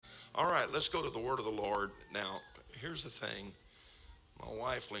right, let's go to the word of the Lord. Now, here's the thing. My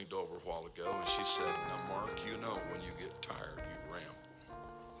wife leaned over a while ago and she said, now, Mark, you know when you get tired, you ramble.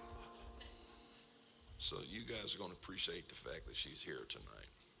 So you guys are going to appreciate the fact that she's here tonight.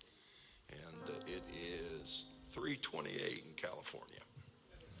 And it is 3:28 in California,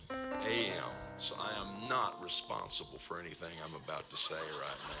 a.m. So I am not responsible for anything I'm about to say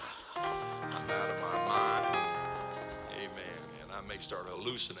right now. I'm out of my mind. Amen. And I may start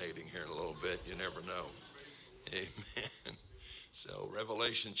hallucinating here in a little bit. You never know. Amen. So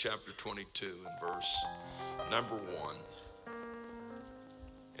Revelation chapter 22 and verse number 1.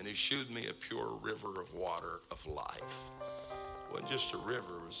 And he shewed me a pure river of water of life. It wasn't just a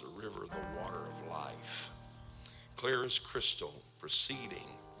river, it was a river of the water of life. Clear as crystal, proceeding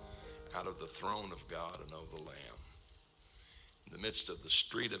out of the throne of God and of the Lamb. In the midst of the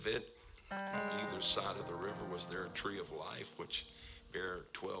street of it, on either side of the river was there a tree of life, which bare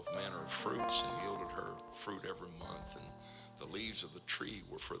 12 manner of fruits and yielded her fruit every month. And the leaves of the tree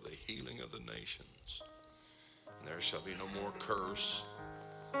were for the healing of the nations. And there shall be no more curse.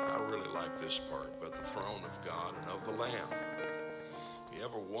 I really like this part, but the throne of God and of the Lamb. You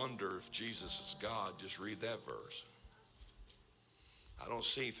ever wonder if Jesus is God? Just read that verse. I don't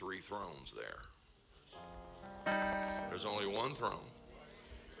see 3 thrones there. There's only one throne.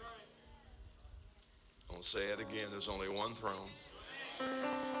 I won't say it again. There's only one throne.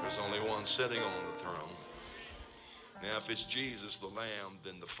 There's only one sitting on the throne. Now, if it's Jesus, the Lamb,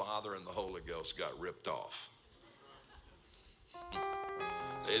 then the Father and the Holy Ghost got ripped off.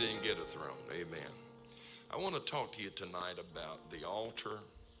 They didn't get a throne. Amen. I want to talk to you tonight about the altar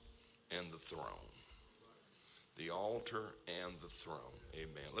and the throne. The altar and the throne.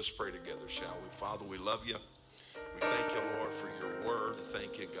 Amen. Let's pray together, shall we? Father, we love you. We thank you, Lord, for your word.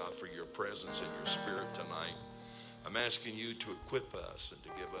 Thank you, God, for your presence and your spirit tonight. I'm asking you to equip us and to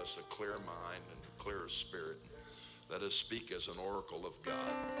give us a clear mind and a clear spirit. Let us speak as an oracle of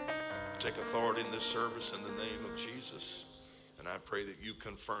God. Take authority in this service in the name of Jesus. And I pray that you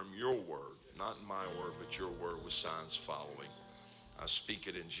confirm your word, not my word, but your word with signs following. I speak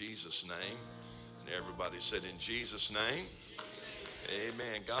it in Jesus' name. And everybody said, in Jesus' name.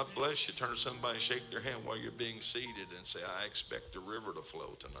 Amen. God bless you. Turn to somebody, shake their hand while you're being seated and say, I expect the river to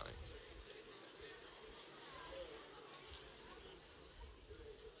flow tonight.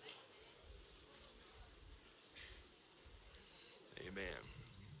 Amen.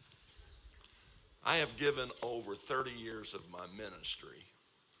 I have given over 30 years of my ministry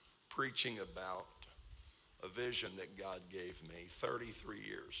preaching about a vision that God gave me 33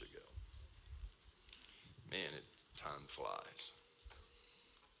 years ago. Man, time flies.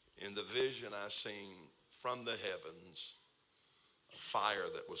 In the vision, I seen from the heavens a fire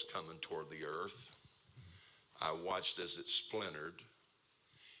that was coming toward the earth. I watched as it splintered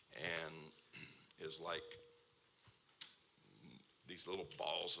and is like these little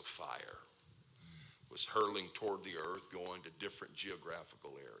balls of fire was hurling toward the earth, going to different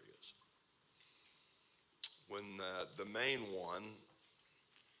geographical areas. When the main one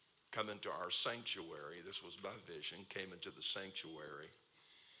come into our sanctuary, this was by vision, came into the sanctuary,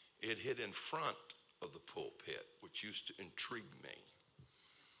 it hit in front of the pulpit, which used to intrigue me.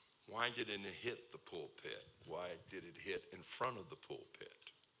 Why didn't it hit the pulpit? Why did it hit in front of the pulpit?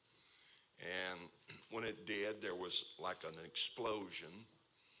 And when it did, there was like an explosion,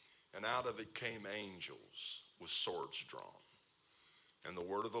 and out of it came angels with swords drawn. And the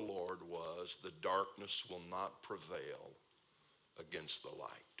word of the Lord was, the darkness will not prevail against the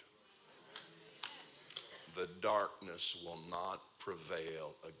light. The darkness will not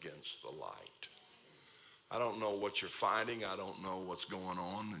prevail against the light. I don't know what you're fighting. I don't know what's going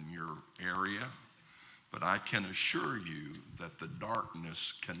on in your area. But I can assure you that the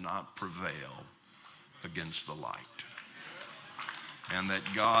darkness cannot prevail against the light. And that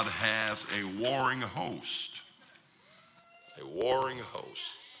God has a warring host. A warring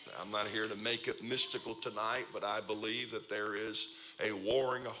host. I'm not here to make it mystical tonight, but I believe that there is a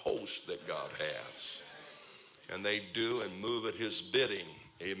warring host that God has. And they do and move at his bidding.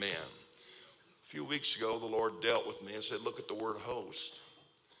 Amen. A few weeks ago, the Lord dealt with me and said, look at the word host.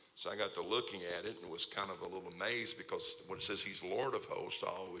 So I got to looking at it and was kind of a little amazed, because when it says he's Lord of hosts, I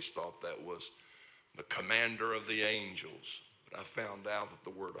always thought that was the commander of the angels. But I found out that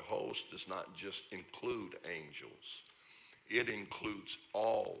the word host does not just include angels. It includes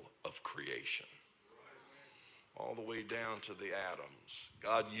all of creation. All the way down to the atoms.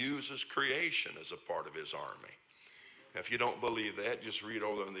 God uses creation as a part of his army. Now, if you don't believe that, just read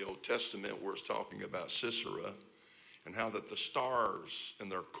over in the Old Testament where it's talking about Sisera and how that the stars in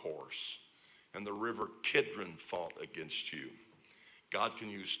their course and the river Kidron fought against you. God can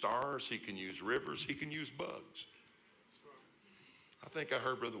use stars. He can use rivers. He can use bugs. I think I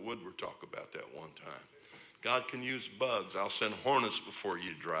heard Brother Woodward talk about that one time. God can use bugs. I'll send hornets before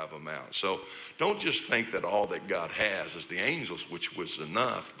you drive them out. So don't just think that all that God has is the angels, which was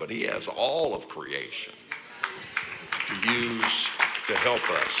enough, but he has all of creation to use to help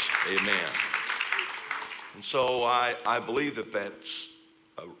us. Amen. And so I believe that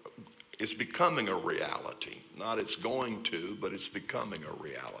it's becoming a reality. Not it's going to, but it's becoming a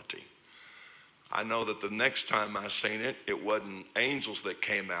reality. I know that the next time I seen it, it wasn't angels that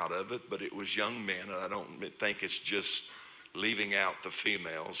came out of it, but it was young men. And I don't think it's just leaving out the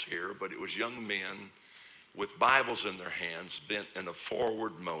females here, but it was young men with Bibles in their hands, bent in a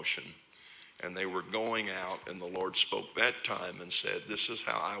forward motion. And they were going out, and the Lord spoke that time and said, this is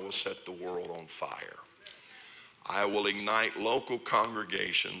how I will set the world on fire. I will ignite local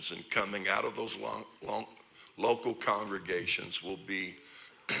congregations, and coming out of those local congregations will be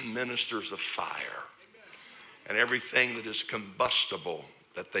ministers of fire. And everything that is combustible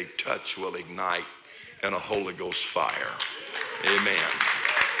that they touch will ignite in a Holy Ghost fire. Amen.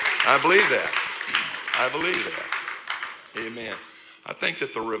 I believe that. I believe that. Amen. I think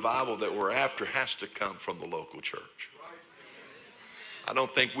that the revival that we're after has to come from the local church. I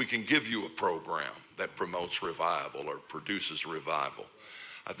don't think we can give you a program that promotes revival or produces revival.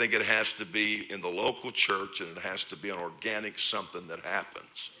 I think it has to be in the local church, and it has to be an organic something that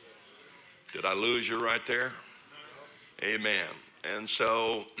happens. Did I lose you right there? Amen. And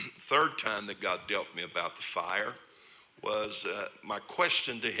so third time that God dealt me about the fire was, my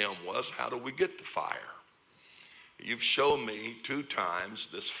question to him was, how do we get the fire? You've shown me 2 times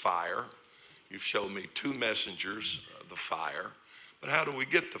this fire. You've shown me 2 messengers of the fire. But how do we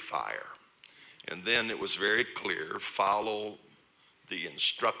get the fire? And then it was very clear, follow the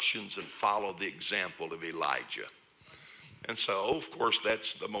instructions and follow the example of Elijah. And so, of course,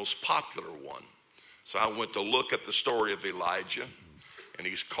 that's the most popular one. So I went to look at the story of Elijah, and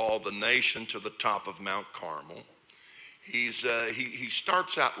he's called the nation to the top of Mount Carmel. He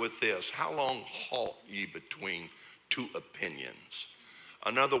starts out with this: how long halt ye between 2 opinions?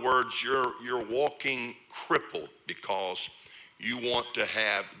 In other words, you're walking crippled because you want to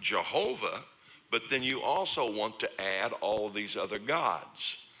have Jehovah, but then you also want to add all of these other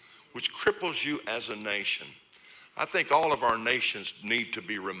gods, which cripples you as a nation. I think all of our nations need to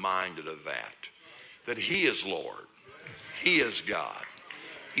be reminded of that he is Lord. He is God.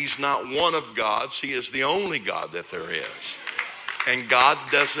 He's not one of gods. He is the only God that there is. And God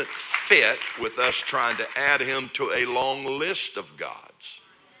doesn't fit with us trying to add him to a long list of gods.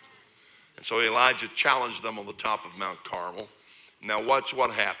 And so Elijah challenged them on the top of Mount Carmel. Now watch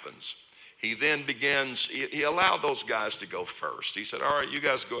what happens. He then begins, he allowed those guys to go first. He said, all right, you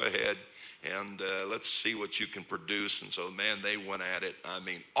guys go ahead and let's see what you can produce. And so, man, they went at it. I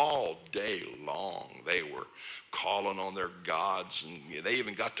mean, all day long they were calling on their gods, and they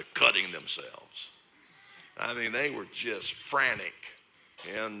even got to cutting themselves. I mean, they were just frantic.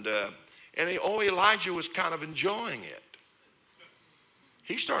 And Elijah was kind of enjoying it.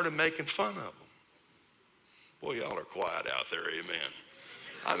 He started making fun of them. Boy, y'all are quiet out there, amen.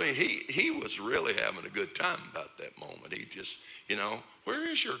 I mean, he was really having a good time about that moment. He just, where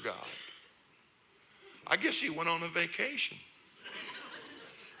is your God? I guess he went on a vacation.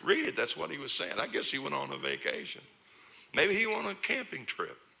 Read it, that's what he was saying. I guess he went on a vacation. Maybe he went on a camping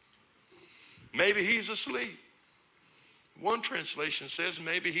trip. Maybe he's asleep. One translation says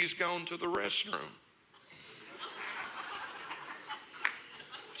maybe he's gone to the restroom.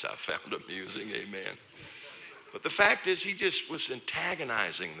 Which I found amusing, amen. But the fact is, he just was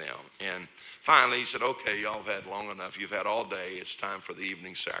antagonizing them. And finally he said, okay, y'all have had long enough. You've had all day. It's time for the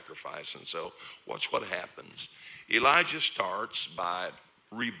evening sacrifice. And so watch what happens. Elijah starts by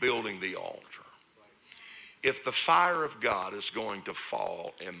rebuilding the altar. If the fire of God is going to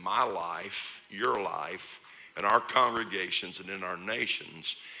fall in my life, your life, in our congregations and in our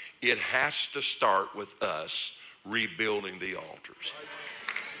nations, it has to start with us rebuilding the altars.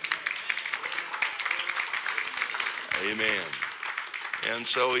 Amen. And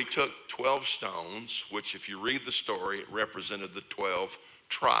so he took 12 stones, which if you read the story, it represented the 12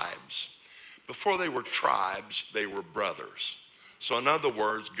 tribes. Before they were tribes, they were brothers. So in other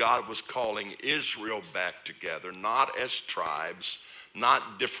words, God was calling Israel back together, not as tribes,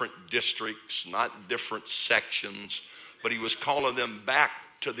 not different districts, not different sections, but he was calling them back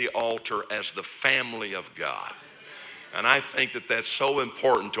to the altar as the family of God. And I think that that's so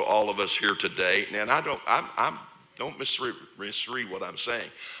important to all of us here today. And I'm Don't misread what I'm saying.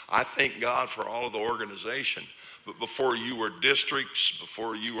 I thank God for all of the organization. But before you were districts,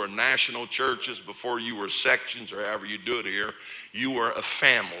 before you were national churches, before you were sections, or however you do it here, you were a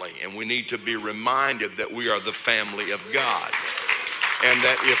family. And we need to be reminded that we are the family of God. And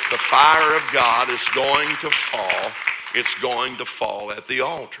that if the fire of God is going to fall, it's going to fall at the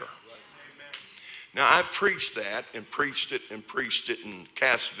altar. Now, I've preached that and preached it and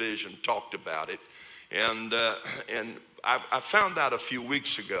cast vision, talked about it. And I found out a few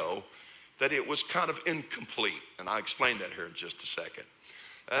weeks ago that it was kind of incomplete. And I'll explain that here in just a second.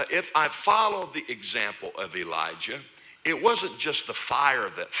 If I follow the example of Elijah, it wasn't just the fire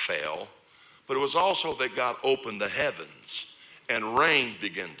that fell, but it was also that God opened the heavens and rain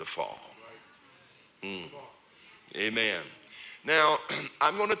began to fall. Amen. Now,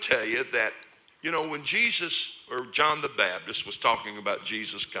 I'm going to tell you that, when Jesus or John the Baptist was talking about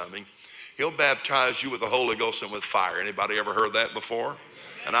Jesus coming, he'll baptize you with the Holy Ghost and with fire. Anybody ever heard that before?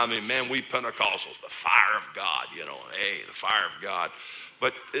 And I mean, man, we Pentecostals, the fire of God, hey, the fire of God.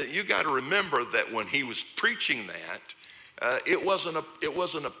 But you got to remember that when he was preaching that, it wasn't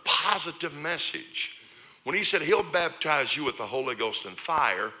a positive message. When he said he'll baptize you with the Holy Ghost and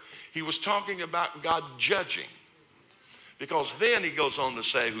fire, he was talking about God judging. Because then he goes on to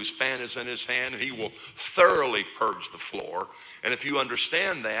say, whose fan is in his hand, and he will thoroughly purge the floor. And if you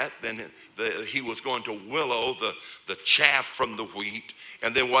understand that, then he was going to willow the chaff from the wheat.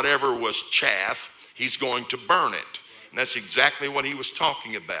 And then whatever was chaff, he's going to burn it. And that's exactly what he was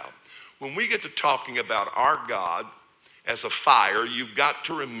talking about. When we get to talking about our God as a fire, you've got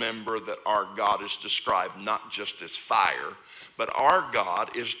to remember that our God is described not just as fire, but our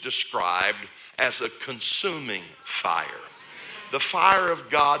God is described as a consuming fire. The fire of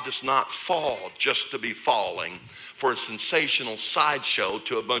God does not fall just to be falling for a sensational sideshow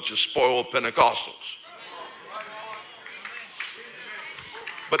to a bunch of spoiled Pentecostals.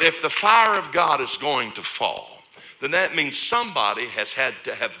 But if the fire of God is going to fall, then that means somebody has had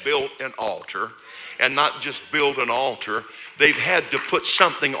to have built an altar, and not just build an altar, they've had to put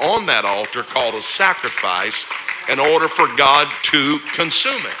something on that altar called a sacrifice in order for God to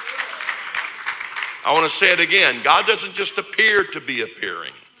consume it. I want to say it again. God doesn't just appear to be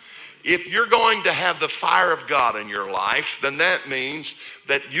appearing. If you're going to have the fire of God in your life, then that means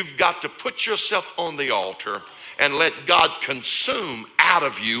that you've got to put yourself on the altar and let God consume out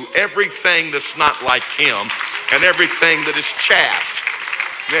of you everything that's not like him and everything that is chaff.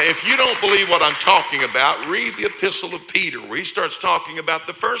 Now, if you don't believe what I'm talking about, read the epistle of Peter, where he starts talking about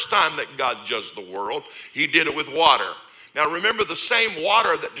the first time that God judged the world, he did it with water. Now remember, the same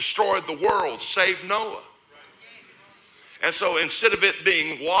water that destroyed the world saved Noah. And so instead of it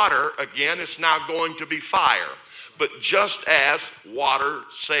being water, again, it's now going to be fire. But just as water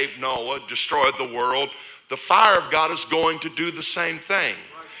saved Noah, destroyed the world, the fire of God is going to do the same thing.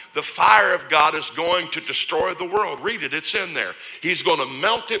 The fire of God is going to destroy the world. Read it, it's in there. He's going to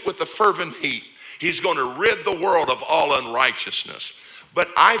melt it with a fervent heat. He's going to rid the world of all unrighteousness. But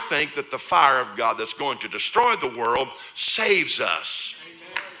I think that the fire of God that's going to destroy the world saves us.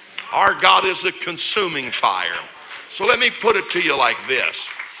 Our God is a consuming fire. So let me put it to you like this.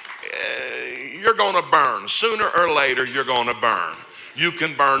 You're going to burn. Sooner or later, you're going to burn. You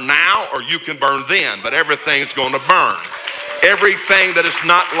can burn now or you can burn then, but everything's going to burn. Everything that is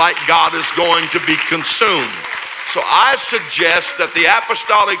not like God is going to be consumed. So I suggest that the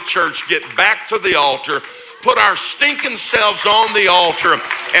apostolic church get back to the altar, put our stinking selves on the altar,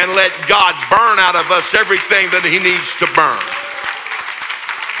 and let God burn out of us everything that he needs to burn.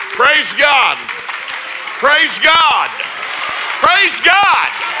 Praise God. Praise God. Praise God.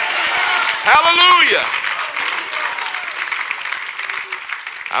 Hallelujah.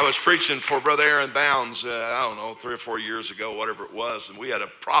 I was preaching for Brother Aaron Bounds, 3 or 4 years ago, whatever it was, and we had a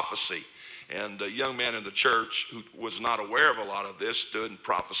prophecy. And a young man in the church who was not aware of a lot of this stood and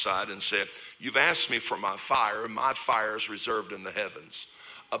prophesied and said, "You've asked me for my fire, and my fire is reserved in the heavens.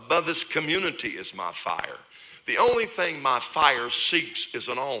 Above this community is my fire. The only thing my fire seeks is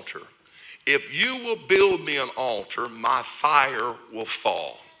an altar. If you will build me an altar, my fire will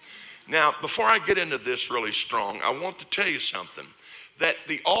fall." Now, before I get into this really strong, I want to tell you something. That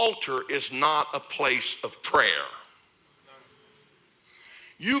the altar is not a place of prayer.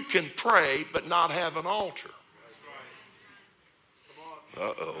 You can pray but not have an altar.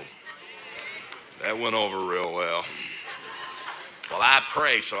 Uh-oh. That went over real well. Well, I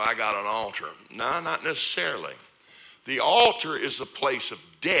pray, so I got an altar. No, not necessarily. The altar is a place of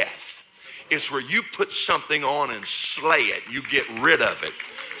death. It's where you put something on and slay it. You get rid of it.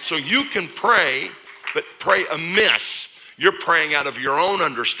 So you can pray, but pray amiss. You're praying out of your own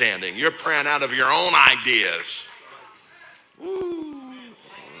understanding. You're praying out of your own ideas. Ooh.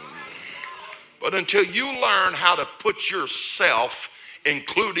 But until you learn how to put yourself,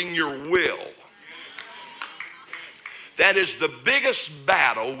 including your will, that is the biggest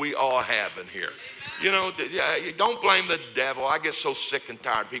battle we all have in here. You know, don't blame the devil. I get so sick and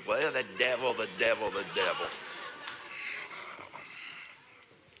tired of people. The devil, the devil, the devil.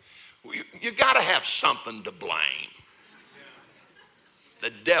 You got to have something to blame.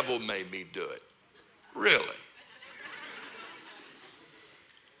 The devil made me do it. Really?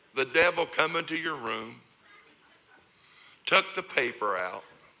 The devil come into your room, took the paper out,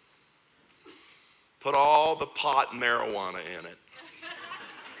 put all the pot and marijuana in it,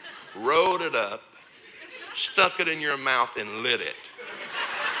 rolled it up, stuck it in your mouth and lit it.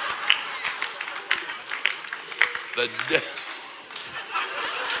 Now,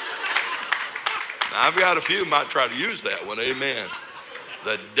 I've got a few might try to use that one, amen.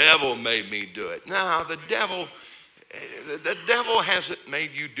 The devil made me do it. Now, the devil hasn't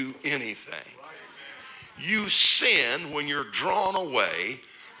made you do anything. You sin when you're drawn away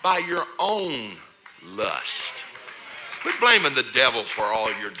by your own lust. Quit blaming the devil for all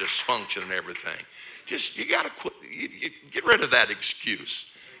your dysfunction and everything. Just, you got to quit, you get rid of that excuse.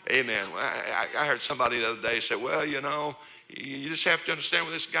 Amen. I heard somebody the other day say, well, you know, you just have to understand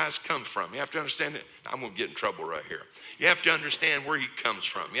where this guy's come from. You have to understand it. I'm going to get in trouble right here. You have to understand where he comes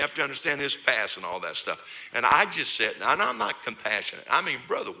from. You have to understand his past and all that stuff. And I just said, and I'm not compassionate. I mean,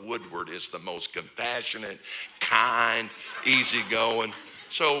 Brother Woodward is the most compassionate, kind, easygoing.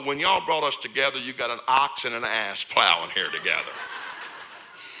 So when y'all brought us together, you got an ox and an ass plowing here together.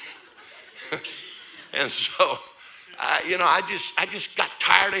 And so, I just got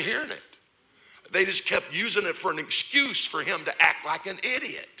tired of hearing it. They just kept using it for an excuse for him to act like an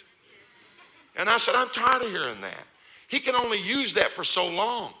idiot. And I said, I'm tired of hearing that. He can only use that for so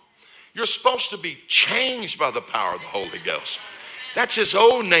long. You're supposed to be changed by the power of the Holy Ghost. That's his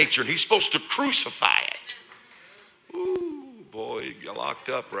old nature, and he's supposed to crucify it. Ooh, boy, you're locked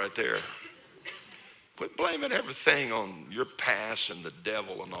up right there. Quit blaming everything on your past and the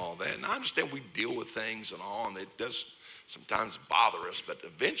devil and all that. And I understand we deal with things and all, and it does sometimes bother us, but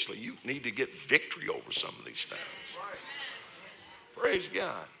eventually you need to get victory over some of these things. Praise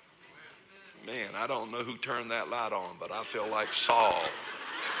God. Man, I don't know who turned that light on, but I feel like Saul.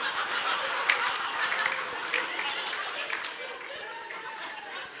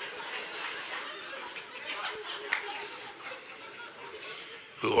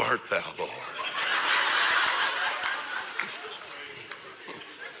 Who art thou, Lord?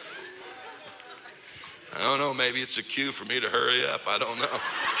 I don't know, maybe it's a cue for me to hurry up. I don't know.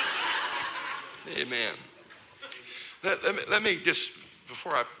 Amen. Let me just,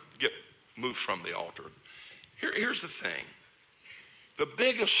 before I move from the altar, here's the thing. The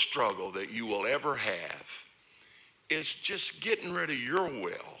biggest struggle that you will ever have is just getting rid of your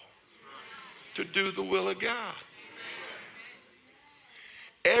will to do the will of God.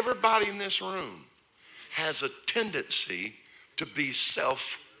 Everybody in this room has a tendency to be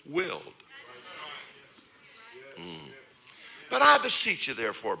self-willed. But I beseech you,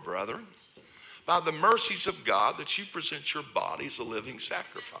 therefore, brethren, by the mercies of God, that you present your bodies a living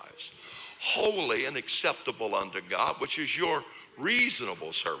sacrifice, holy and acceptable unto God, which is your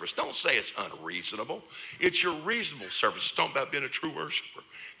reasonable service. Don't say it's unreasonable. It's your reasonable service. It's talking about being a true worshiper.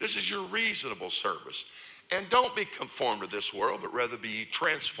 This is your reasonable service. And don't be conformed to this world, but rather be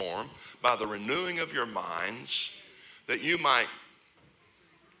transformed by the renewing of your minds, that you might,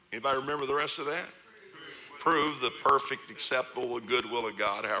 anybody remember the rest of that? Prove the perfect, acceptable, and good will of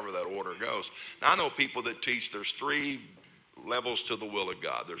God, however that order goes. Now, I know people that teach there's 3 levels to the will of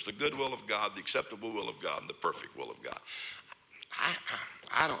God. There's the good will of God, the acceptable will of God, and the perfect will of God.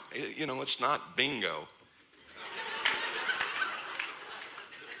 I don't, it's not bingo.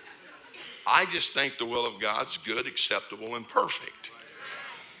 I just think the will of God's good, acceptable, and perfect.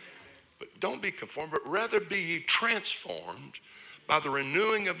 But don't be conformed, but rather be ye transformed by the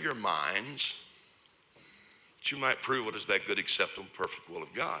renewing of your minds, that you might prove what is that good, acceptable, and perfect will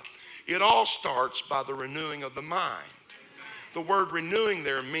of God. It all starts by the renewing of the mind. The word renewing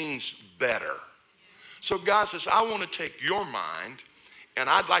there means better. So God says, I want to take your mind and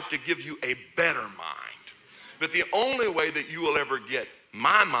I'd like to give you a better mind. But the only way that you will ever get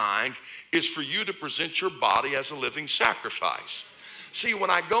my mind is for you to present your body as a living sacrifice. See, when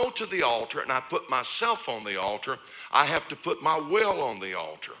I go to the altar and I put myself on the altar, I have to put my will on the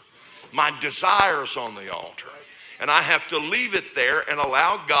altar, my desires on the altar. And I have to leave it there and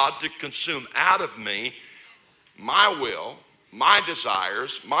allow God to consume out of me my will, my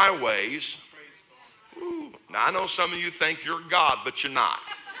desires, my ways. Ooh. Now, I know some of you think you're God, but you're not.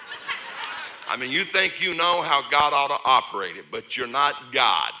 I mean, you think you know how God ought to operate it, but you're not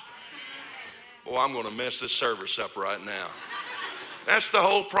God. Boy, I'm going to mess this service up right now. That's the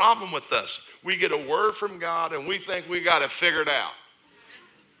whole problem with us. We get a word from God and we think we got it figured out.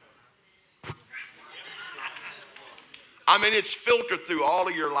 I mean, it's filtered through all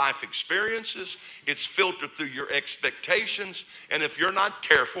of your life experiences. It's filtered through your expectations. And if you're not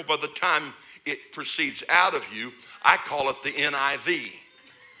careful, by the time it proceeds out of you, I call it the NIV.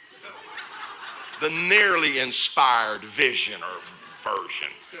 The nearly inspired vision or version.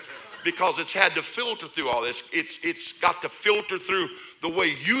 Because it's had to filter through all this. It's got to filter through the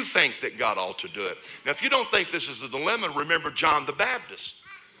way you think that God ought to do it. Now, if you don't think this is a dilemma, remember John the Baptist.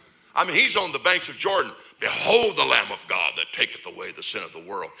 I mean, he's on the banks of Jordan. Behold the Lamb of God that taketh away the sin of the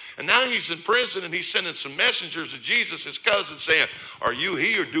world. And now he's in prison and he's sending some messengers to Jesus, his cousin, saying, are you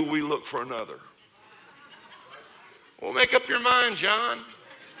he or do we look for another? Well, make up your mind, John.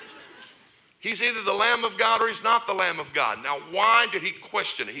 He's either the Lamb of God or he's not the Lamb of God. Now, why did he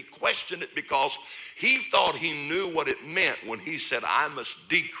question it? He questioned it because he thought he knew what it meant when he said, I must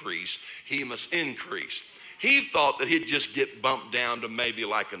decrease, he must increase. He thought that he'd just get bumped down to maybe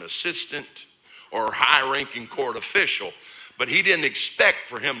like an assistant or a high-ranking court official, but he didn't expect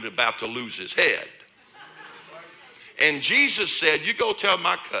for him to about to lose his head. And Jesus said, you go tell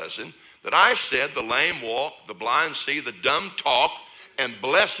my cousin that I said the lame walk, the blind see, the dumb talk, and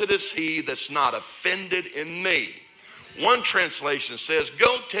blessed is he that's not offended in me. One translation says,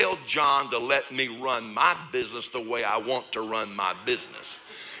 go tell John to let me run my business the way I want to run my business.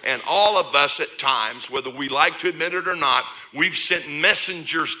 And all of us at times, whether we like to admit it or not, we've sent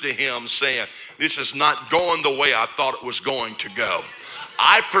messengers to him saying, this is not going the way I thought it was going to go.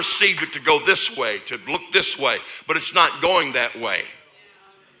 I perceived it to go this way, to look this way, but it's not going that way.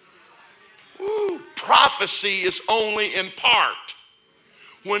 Ooh, prophecy is only in part.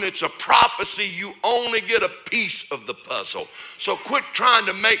 When it's a prophecy, you only get a piece of the puzzle. So quit trying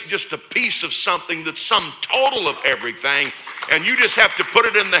to make just a piece of something that's some total of everything. And you just have to put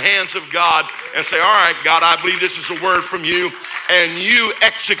it in the hands of God and say, all right, God, I believe this is a word from you. And you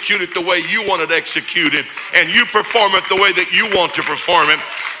execute it the way you want it executed. And you perform it the way that you want to perform it.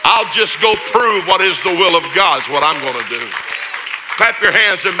 I'll just go prove what is the will of God is what I'm going to do. Clap your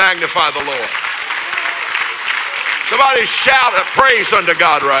hands and magnify the Lord. Somebody shout a praise unto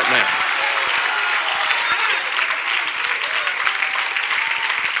God right now.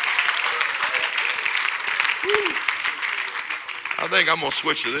 Woo. I think I'm going to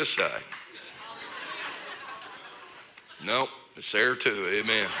switch to this side. Nope, it's there too.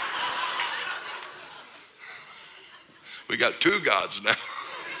 Amen. We got two gods now.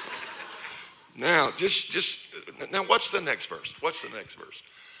 Now, now what's the next verse? What's the next verse?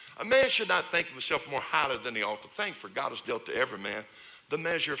 A man should not think of himself more highly than he ought to think, for God has dealt to every man the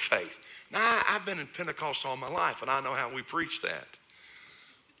measure of faith. Now, I've been in Pentecost all my life, and I know how we preach that.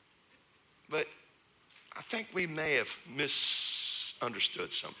 But I think we may have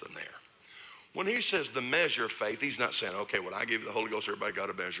misunderstood something there. When he says the measure of faith, he's not saying, okay, when I give you the Holy Ghost, everybody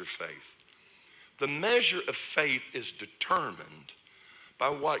got a measure of faith. The measure of faith is determined by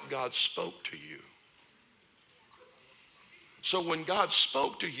what God spoke to you. So when God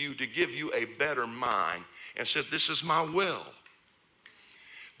spoke to you to give you a better mind and said, this is my will,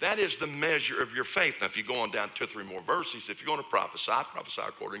 that is the measure of your faith. Now, if you go on down 2 or 3 more verses, if you're going to prophesy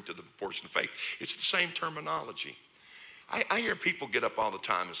according to the proportion of faith. It's the same terminology. I hear people get up all the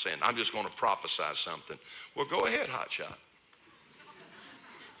time and saying, I'm just going to prophesy something. Well, go ahead, hotshot.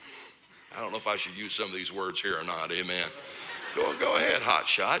 I don't know if I should use some of these words here or not, amen. Go ahead,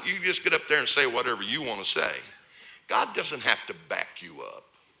 hotshot. You just get up there and say whatever you want to say. God doesn't have to back you up.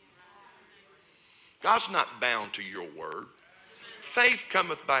 God's not bound to your word. Faith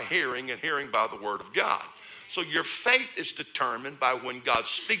cometh by hearing, and hearing by the word of God. So your faith is determined by when God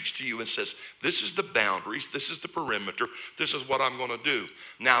speaks to you and says, this is the boundaries, this is the perimeter, this is what I'm going to do.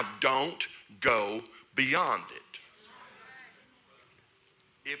 Now don't go beyond it.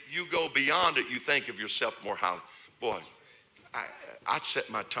 If you go beyond it, you think of yourself more highly. Boy, I'd set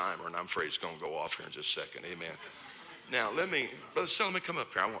my timer, and I'm afraid it's going to go off here in just a second. Amen. Now, Brother Son, let me come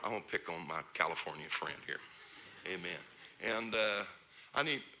up here. I want to pick on my California friend here. Amen. And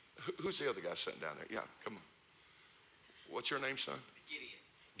who's the other guy sitting down there? Yeah, come on. What's your name, son?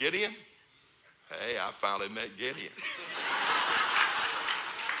 Gideon? Hey, I finally met Gideon.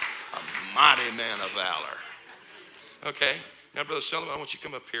 A mighty man of valor. Okay. Now, Brother Sullivan, I want you to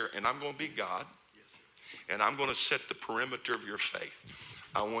come up here, and I'm going to be God. Yes, and I'm going to set the perimeter of your faith.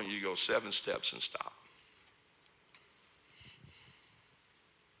 I want you to go 7 steps and stop.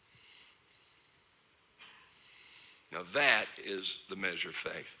 Now that is the measure of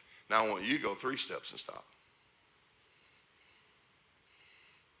faith. Now I want you to go 3 steps and stop.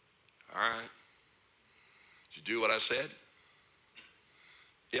 All right. Did you do what I said?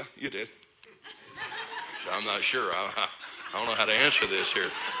 Yeah, you did. So I'm not sure. I don't know how to answer this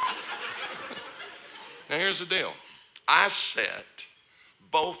here. Now here's the deal. I set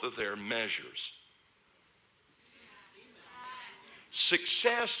both of their measures.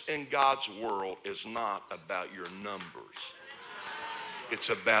 Success in God's world is not about your numbers. It's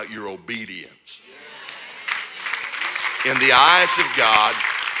about your obedience. In the eyes of God,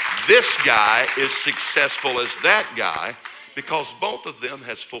 this guy is successful as that guy because both of them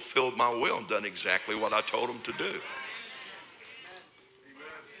has fulfilled my will and done exactly what I told them to do.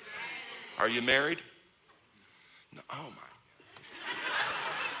 Are you married? No. Oh my.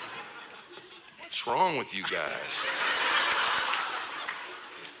 What's wrong with you guys?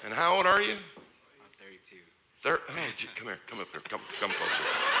 And how old are you? I'm 32. Oh, come here. Come up here. Come closer.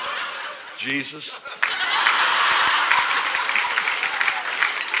 Jesus.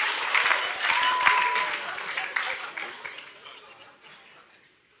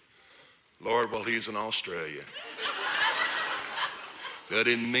 Lord, while he's in Australia, let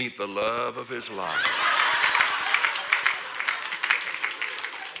him meet the love of his life.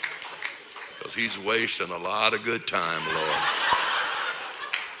 Because he's wasting a lot of good time, Lord.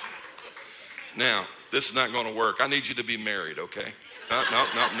 Now, this is not going to work. I need you to be married, okay?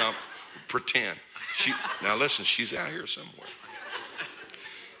 No. Pretend. Now listen, she's out here somewhere.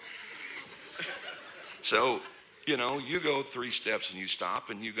 So, you go 3 steps and you stop,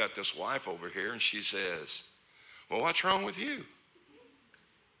 and you got this wife over here, and she says, well, what's wrong with you?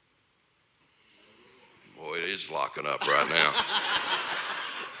 Boy, it is locking up right now.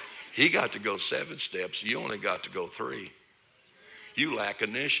 He got to go 7 steps. You only got to go 3. You lack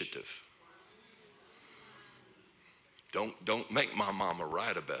initiative. Don't make my mama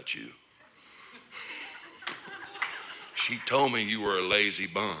right about you. She told me you were a lazy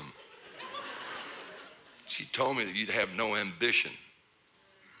bum. She told me that you'd have no ambition.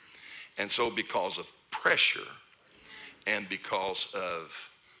 And so because of pressure and because of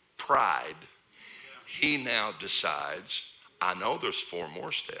pride, he now decides, I know there's 4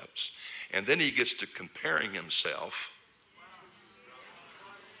 more steps. And then he gets to comparing himself.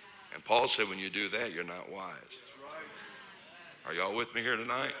 And Paul said, when you do that, you're not wise. Are y'all with me here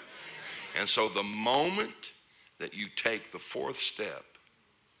tonight? And so the moment that you take the 4th step,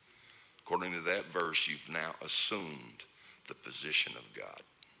 according to that verse, you've now assumed the position of God.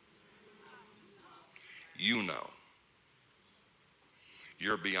 You know.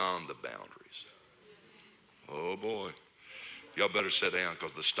 You're beyond the boundaries. Oh boy. Y'all better sit down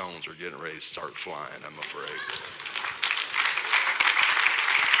because the stones are getting ready to start flying, I'm afraid.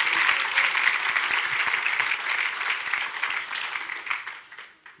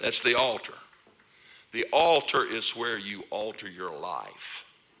 That's the altar. The altar is where you alter your life.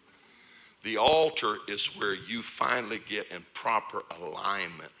 The altar is where you finally get in proper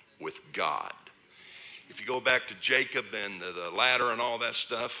alignment with God. If you go back to Jacob and the ladder and all that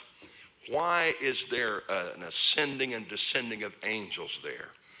stuff, why is there an ascending and descending of angels there?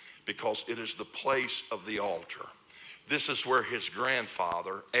 Because it is the place of the altar. This is where his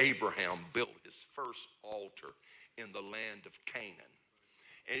grandfather, Abraham, built his first altar in the land of Canaan.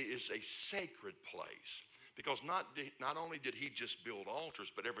 And it is a sacred place. Because not only did he just build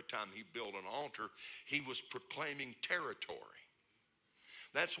altars, but every time he built an altar, he was proclaiming territory.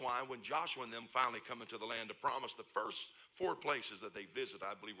 That's why when Joshua and them finally come into the land of promise, the first 4 places that they visit,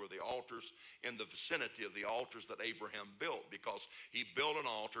 I believe, were the altars in the vicinity of the altars that Abraham built, because he built an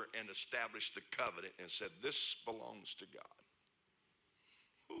altar and established the covenant and said, this belongs to God.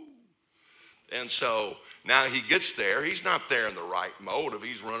 Ooh. And so now he gets there. He's not there in the right motive.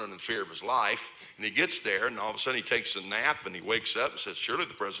 He's running in fear of his life. And he gets there, and all of a sudden he takes a nap, and he wakes up and says, surely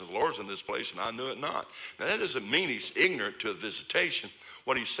the presence of the Lord is in this place, and I knew it not. Now that doesn't mean he's ignorant to a visitation.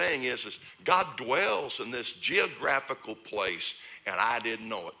 What he's saying is God dwells in this geographical place, and I didn't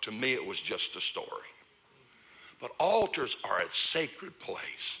know it. To me, it was just a story. But altars are a sacred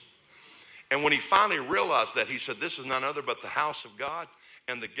place. And when he finally realized that, he said, this is none other but the house of God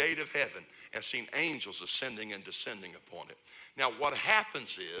and the gate of heaven, and seen angels ascending and descending upon it. Now what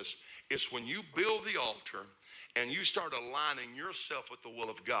happens is when you build the altar and you start aligning yourself with the will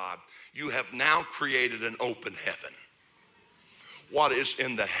of God, you have now created an open heaven. What is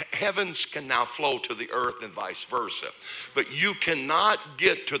in the heavens can now flow to the earth and vice versa. But you cannot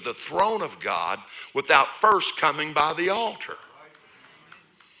get to the throne of God without first coming by the altar.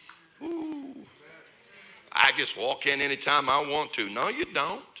 Ooh. I just walk in anytime I want to. No, you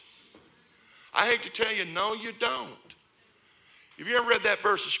don't. I hate to tell you, no, you don't. Have you ever read that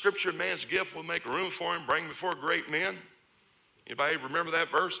verse of scripture? Man's gift will make room for him, bring before great men. Anybody remember that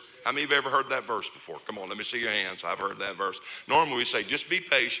verse? How many of you have ever heard that verse before? Come on, let me see your hands. I've heard that verse. Normally we say, just be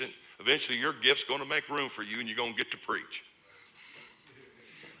patient. Eventually your gift's going to make room for you and you're going to get to preach.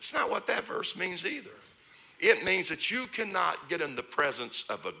 It's not what that verse means either. It means that you cannot get in the presence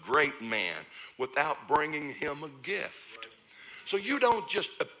of a great man without bringing him a gift. So you don't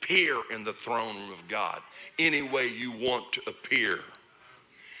just appear in the throne room of God any way you want to appear.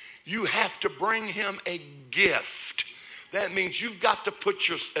 You have to bring him a gift. That means you've got to put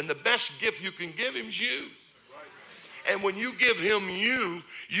and the best gift you can give him is you. And when you give him you,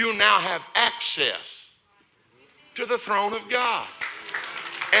 you now have access to the throne of God.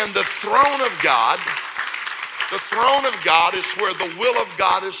 And the throne of God is where the will of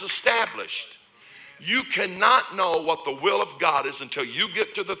God is established. You cannot know what the will of God is until you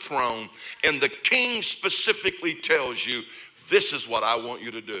get to the throne and the king specifically tells you, this is what I want you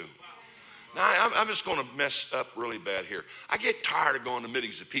to do. Now, I'm just going to mess up really bad here. I get tired of going to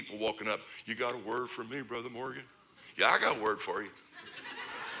meetings and people walking up, you got a word for me, Brother Morgan? Yeah, I got a word for you.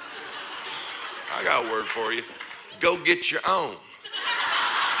 I got a word for you. Go get your own.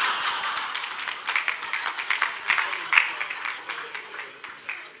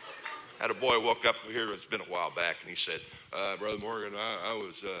 I had a boy walk up here, it's been a while back, and he said, Brother Morgan, I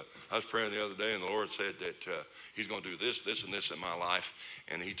was praying the other day, and the Lord said that he's going to do this, this, and this in my life,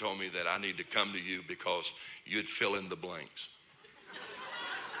 and he told me that I need to come to you because you'd fill in the blanks.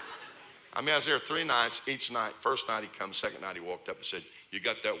 I mean, I was there 3 nights. Each night, first night he comes, second night he walked up and said, you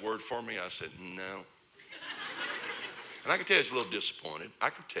got that word for me? I said, no. And I could tell he was a little disappointed. I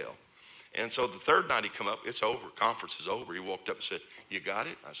could tell. And so the third night he come up, it's over, conference is over. He walked up and said, you got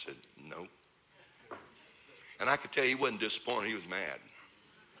it? I said, no. And I could tell he wasn't disappointed, he was mad.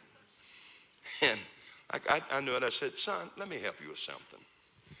 And I knew it. I said, son, let me help you with something.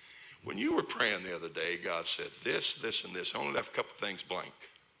 When you were praying the other day, God said this, this, and this. I only left a couple things blank,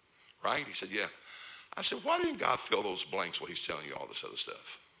 right? He said, yeah. I said, why didn't God fill those blanks while he's telling you all this other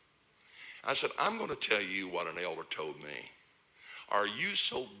stuff? I said, I'm going to tell you what an elder told me. Are you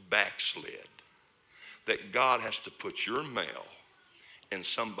so backslid that God has to put your mail in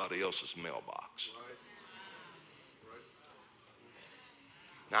somebody else's mailbox?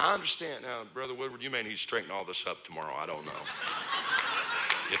 Now, I understand. Now, Brother Woodward, you may need to straighten all this up tomorrow. I don't know.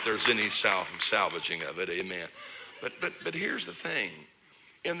 If there's any salvaging of it, amen. But here's the thing.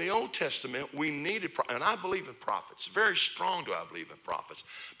 In the Old Testament, we needed, and I believe in prophets. Very strong do I believe in prophets.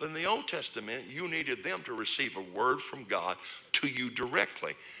 But in the Old Testament, you needed them to receive a word from God to you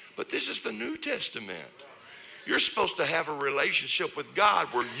directly. But this is the New Testament. You're supposed to have a relationship with God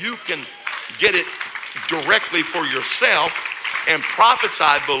where you can get it directly for yourself. And prophets,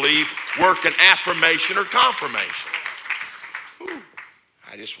 I believe, work in affirmation or confirmation. Ooh,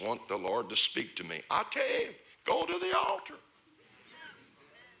 I just want the Lord to speak to me. I tell you, go to the altar.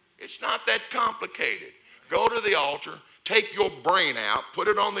 It's not that complicated. Go to the altar, take your brain out, put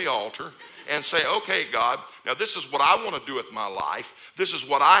it on the altar, and say, okay, God, now this is what I want to do with my life. This is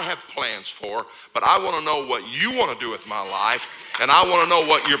what I have plans for, but I want to know what you want to do with my life, and I want to know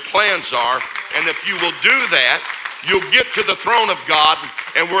what your plans are. And if you will do that, you'll get to the throne of God,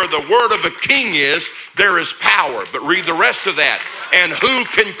 and where the word of a king is, there is power. But read the rest of that. And who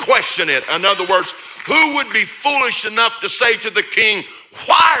can question it? In other words, who would be foolish enough to say to the king,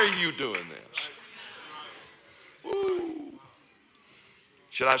 why are you doing this? Woo.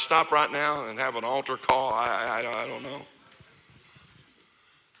 Should I stop right now and have an altar call? I don't know.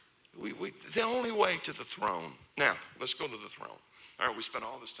 The only way to the throne. Now, let's go to the throne. All right, we spent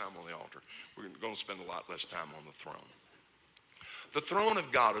all this time on the altar. We're going to spend a lot less time on the throne. The throne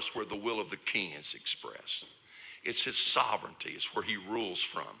of God is where the will of the king is expressed. It's his sovereignty. It's where he rules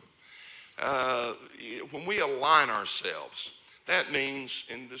from. When we align ourselves, that means,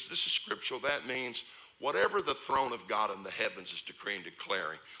 and this is scriptural, that means whatever the throne of God in the heavens is decreeing and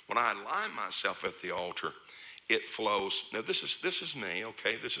declaring, when I align myself at the altar, it flows. Now, this is me,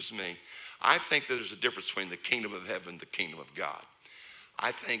 okay? This is me. I think that there's a difference between the kingdom of heaven and the kingdom of God.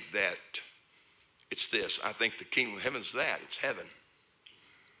 I think that it's this. I think the kingdom of heaven is that. It's heaven.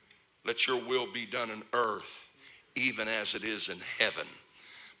 Let your will be done on earth, even as it is in heaven.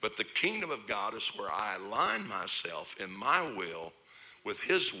 But the kingdom of God is where I align myself in my will with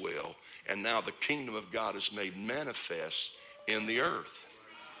his will, and now the kingdom of God is made manifest in the earth.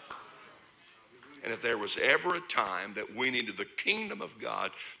 And if there was ever a time that we needed the kingdom of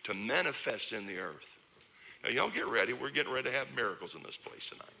God to manifest in the earth, now y'all get ready. We're getting ready to have miracles in this place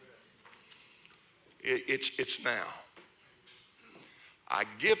tonight. It's now. I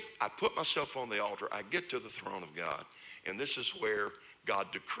put myself on the altar. I get to the throne of God, And this is where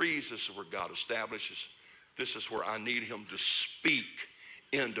God decrees. This is where God establishes. This is where I need him to speak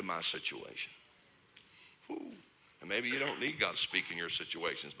into my situation. Whew. And maybe you don't need God to speak in your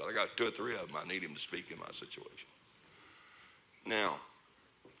situations, but I got 2 or 3 of them I need him to speak in my situation. Now,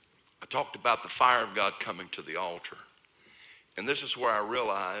 I talked about the fire of God coming to the altar. And this is where I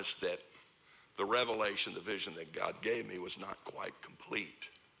realized that the revelation, the vision that God gave me was not quite complete.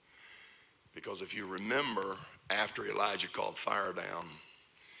 Because if you remember, after Elijah called fire down,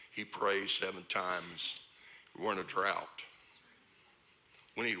 he prayed 7 times. We're in a drought.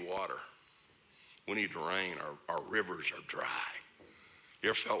 We need water. We need rain. Our rivers are dry. You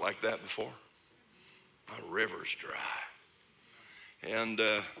ever felt like that before? My river's dry. And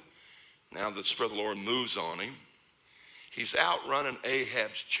now the Spirit of the Lord moves on him. He's out running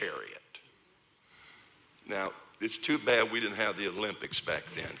Ahab's chariot. Now, it's too bad we didn't have the Olympics back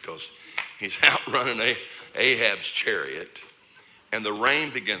then, because he's out running Ahab's chariot, and the rain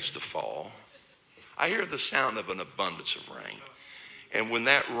begins to fall. I hear the sound of an abundance of rain. And when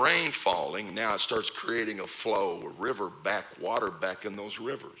that rain falling, now it starts creating a flow, a river back, water back in those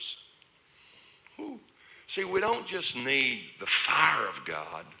rivers. Whew. See, we don't just need the fire of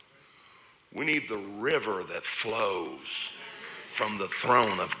God. We need the river that flows from the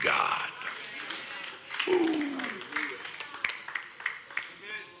throne of God. Ooh.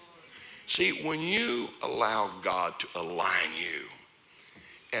 See, when you allow God to align you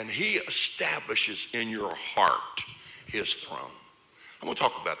and he establishes in your heart his throne. I'm going to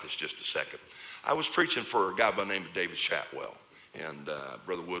talk about this just a second. I was preaching for a guy by the name of David Chatwell, and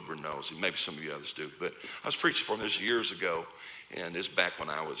Brother Woodward knows him. Maybe some of you others do, but I was preaching for him this years ago, and this back when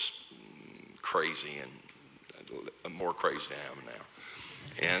I was crazy and more crazy than I am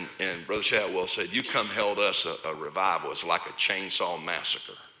now. And Brother Chatwell said, you come held us a revival. It's like a chainsaw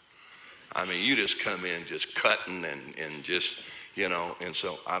massacre. I mean, you just come in just cutting and just, you know, and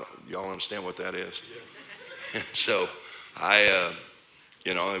so y'all understand what that is? And so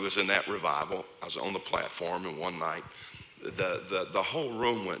it was in that revival. I was on the platform, and one night the whole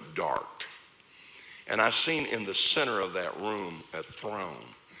room went dark. And I seen in the center of that room a throne.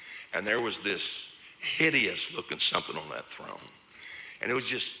 And there was this hideous looking something on that throne. And it was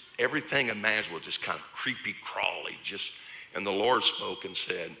just everything imaginable, just kind of creepy crawly. And the Lord spoke and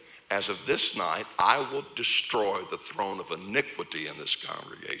said, as of this night, I will destroy the throne of iniquity in this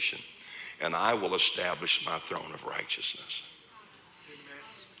congregation, and I will establish my throne of righteousness.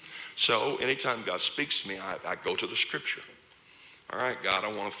 So anytime God speaks to me, I go to the scripture. All right, God,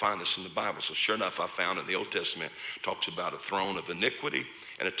 I want to find this in the Bible. So sure enough, I found in the Old Testament, it talks about a throne of iniquity,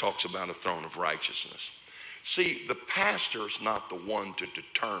 and it talks about a throne of righteousness. See, the pastor is not the one to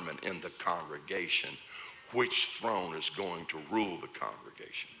determine in the congregation which throne is going to rule the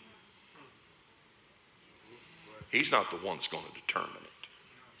congregation. He's not the one that's going to determine it.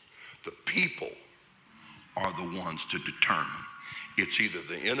 The people are the ones to determine. It's either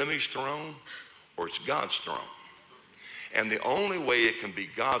the enemy's throne or it's God's throne. And the only way it can be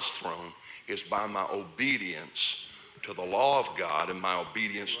God's throne is by my obedience to the law of God and my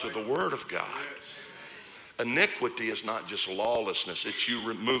obedience to the word of God. Iniquity is not just lawlessness. It's you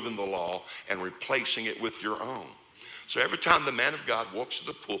removing the law and replacing it with your own. So every time the man of God walks to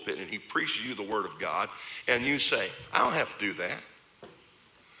the pulpit and he preaches you the word of God, and you say, I don't have to do that.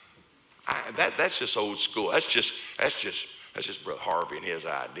 That's just old school. That's just Brother Harvey and his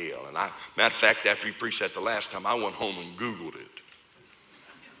ideal. And matter of fact, after he preached that the last time, I went home and Googled it.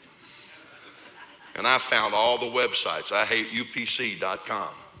 And I found all the websites. I hate UPC.com.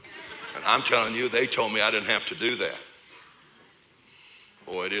 And I'm telling you, they told me I didn't have to do that.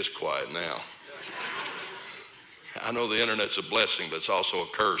 Boy, it is quiet now. I know the internet's a blessing, but it's also a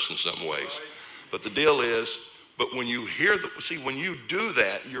curse in some ways. But the deal is, but when you when you do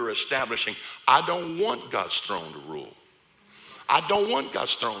that, you're establishing, I don't want God's throne to rule. I don't want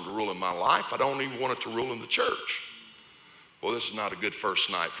God's throne to rule in my life. I don't even want it to rule in the church. Well, this is not a good first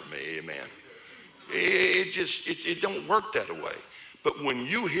night for me, amen. It don't work that way. But when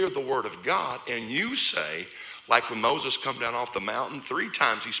you hear the word of God and you say, like when Moses come down off the mountain, 3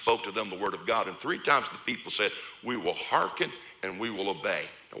 times he spoke to them the word of God, and 3 times the people said, we will hearken and we will obey.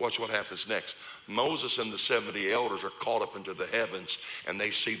 Now watch what happens next. Moses and the 70 elders are caught up into the heavens, and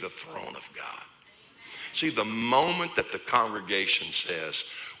they see the throne of God. See, the moment that the congregation says,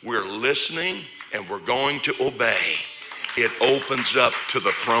 we're listening and we're going to obey, it opens up to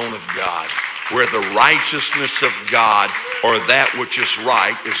the throne of God, where the righteousness of God, or that which is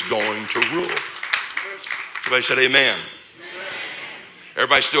right, is going to rule. Somebody said amen.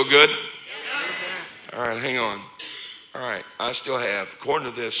 Everybody still good? All right, hang on. All right, I still have,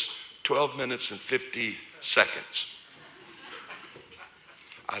 according to this, 12 minutes and 50 seconds.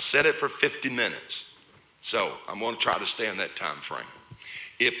 I set it for 50 minutes. So I'm going to try to stay in that time frame.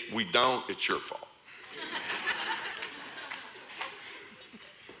 If we don't, it's your fault.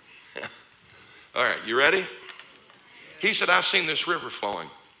 All right, you ready? He said, I've seen this river flowing,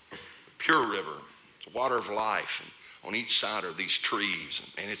 pure river. It's water of life. And on each side are these trees,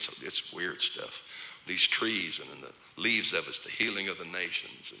 and it's weird stuff. These trees, and in the leaves of it's the healing of the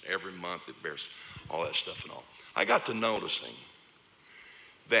nations, and every month it bears all that stuff and all. I got to noticing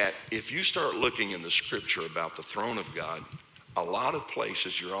that if you start looking in the scripture about the throne of God, a lot of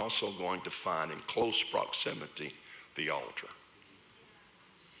places you're also going to find in close proximity the altar.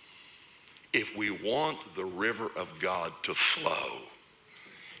 If we want the river of God to flow,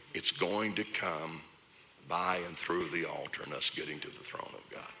 it's going to come by and through the altar and us getting to the throne of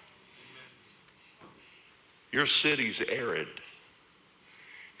God. Your city's arid.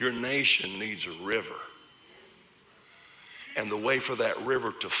 Your nation needs a river. And the way for that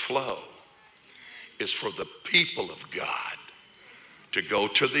river to flow is for the people of God to go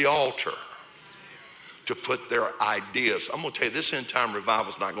to the altar, to put their ideas. I'm going to tell you, this end time revival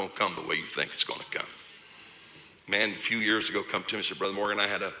is not going to come the way you think it's going to come. Man, a few years ago, come to me and said, Brother Morgan,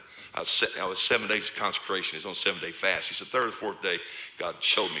 I was 7 days of consecration. He's on a 7-day fast. He said, third or fourth day, God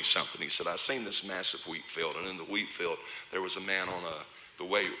showed me something. He said, I seen this massive wheat field, and in the wheat field, there was a man on the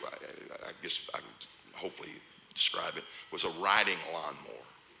way, I guess I can hopefully describe it, was a riding lawnmower.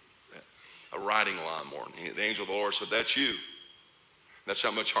 A riding lawnmower. And the angel of the Lord said, that's you. That's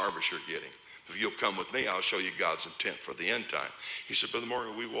how much harvest you're getting. If you'll come with me, I'll show you God's intent for the end time. He said, Brother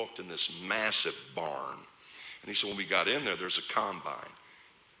Morgan, we walked in this massive barn. And he said, when we got in there, there's a combine.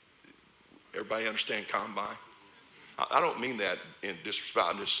 Everybody understand combine? I don't mean that in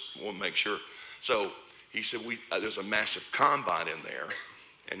disrespect. I just want to make sure. So he said, there's a massive combine in there.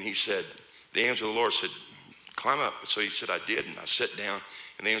 And he said, the angel of the Lord said, climb up. So he said, I did. And I sat down.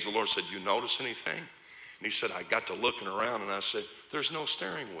 And the angel of the Lord said, you notice anything? And he said, I got to looking around. And I said, there's no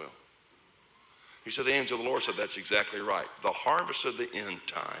steering wheel. He said, the angel of the Lord said, that's exactly right. The harvest of the end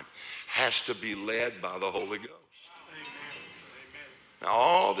time has to be led by the Holy Ghost. Now,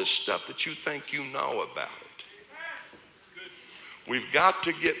 all this stuff that you think you know about it, we've got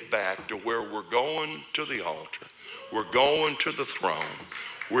to get back to where we're going to the altar. We're going to the throne.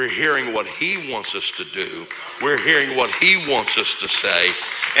 We're hearing what he wants us to do. We're hearing what he wants us to say,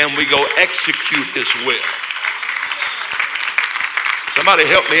 and we go execute his will. Somebody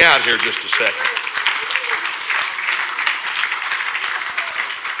help me out here just a second.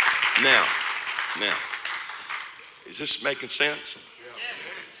 Now, is this making sense?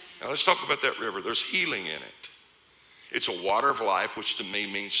 Now let's talk about that river. There's healing in it. It's a water of life, which to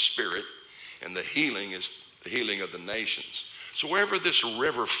me means spirit, and the healing is the healing of the nations. So wherever this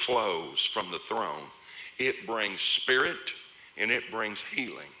river flows from the throne, it brings spirit and it brings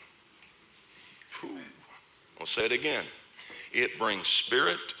healing. Whew. I'll say it again. It brings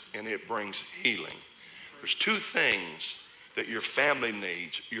spirit and it brings healing. There's two things that your family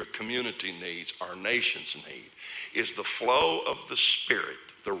needs, your community needs, our nations need, is the flow of the Spirit,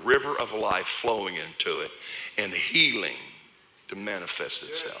 the river of life flowing into it, and healing to manifest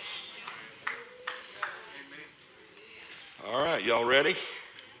itself. All right, y'all ready?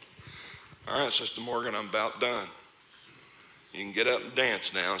 All right, Sister Morgan, I'm about done. You can get up and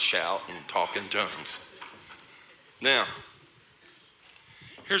dance now, shout, and talk in tongues. Now,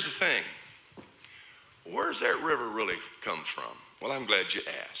 here's the thing. Where does that river really come from? Well, I'm glad you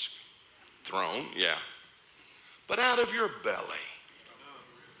asked. Throne, yeah. But out of your belly.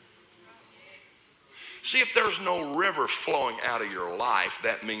 See, if there's no river flowing out of your life,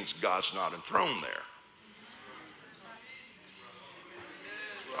 that means God's not enthroned there.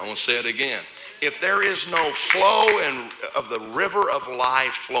 I want to say it again. If there is no flow of the river of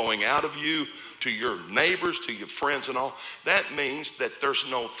life flowing out of you to your neighbors, to your friends and all, that means that there's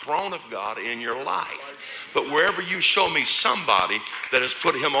no throne of God in your life. But wherever you show me somebody that has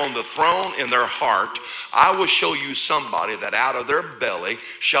put him on the throne in their heart, I will show you somebody that out of their belly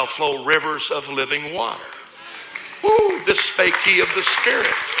shall flow rivers of living water. Woo, this spake he of the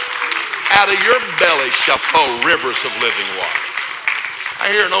Spirit. Out of your belly shall flow rivers of living water. I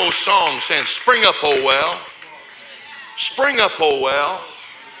hear an old song saying, spring up, oh well. Spring up, oh well.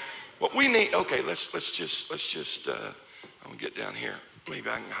 What we need, okay, let's just, I'm gonna get down here. Maybe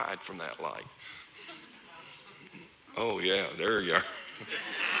I can hide from that light. Oh yeah, there you are.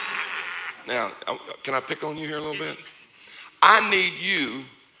 Now, can I pick on you here a little bit? I need you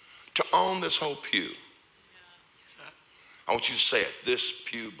to own this whole pew. I want you to say it. This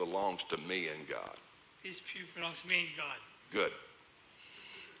pew belongs to me and God. This pew belongs to me and God. Good.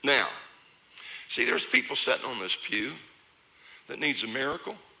 Now, see, there's people sitting on this pew that needs a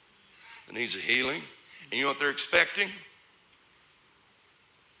miracle, that needs a healing, and you know what they're expecting?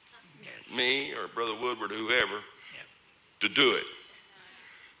 Yes. Me or Brother Woodward, whoever, Yep. to do it.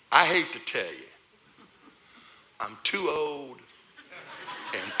 I hate to tell you, I'm too old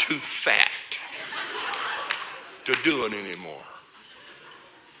and too fat to do it anymore.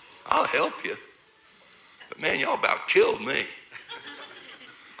 I'll help you. But man, y'all about killed me.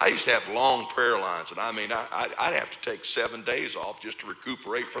 I used to have long prayer lines, and I mean, I'd have to take 7 days off just to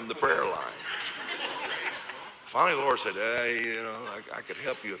recuperate from the prayer line. Finally, the Lord said, hey, you know, I could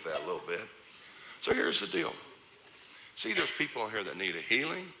help you with that a little bit. So here's the deal. See, there's people in here that need a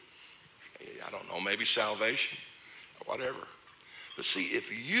healing. I don't know, maybe salvation or whatever. But see, if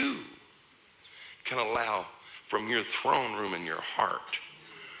you can allow from your throne room in your heart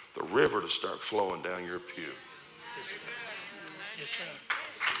the river to start flowing down your pew. Yes, sir.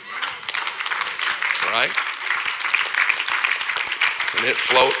 Right? And it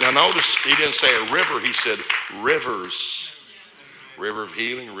flowed. Now notice, he didn't say a river, he said rivers. River of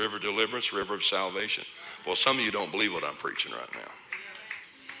healing, river of deliverance, river of salvation. Well, some of you don't believe what I'm preaching right now.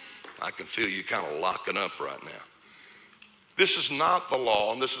 I can feel you kind of locking up right now. This is not the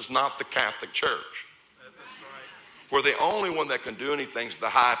law, and this is not the Catholic Church, where the only one that can do anything is the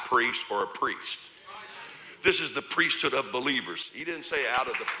high priest or a priest. This is the priesthood of believers. He didn't say out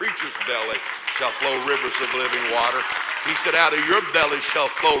of the preacher's belly shall flow rivers of living water. He said out of your belly shall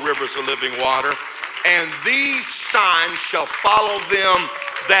flow rivers of living water. And these signs shall follow them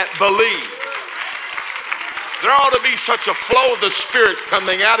that believe. There ought to be such a flow of the Spirit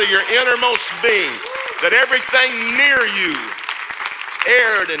coming out of your innermost being that everything near you is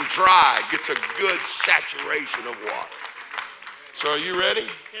arid and dry, gets a good saturation of water. So are you ready?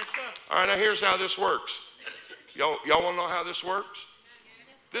 Yes, sir. All right, now here's how this works. Y'all want to know how this works?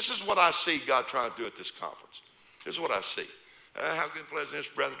 This is what I see God trying to do at this conference. This is what I see. How good and pleasant it is,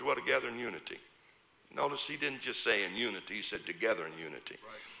 brethren, to dwell together in unity. Notice he didn't just say in unity, he said together in unity.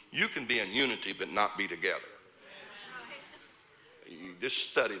 Right. You can be in unity but not be together. You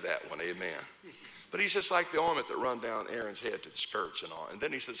just study that one, amen. But he says like the ornament that run down Aaron's head to the skirts and all. And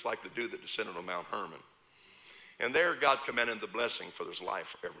then he says like the dew that descended on Mount Hermon. And there God commanded the blessing for his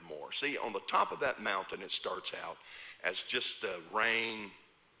life forevermore. See, on the top of that mountain, it starts out as just rain,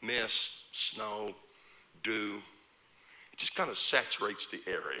 mist, snow, dew. It just kind of saturates the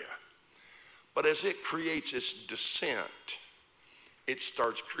area. But as it creates its descent, it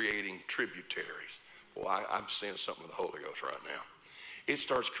starts creating tributaries. Well, I'm seeing something with the Holy Ghost right now. It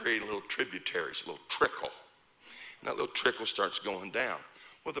starts creating little tributaries, a little trickle. And that little trickle starts going down.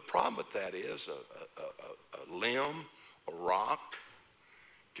 Well, the problem with that is a limb, a rock,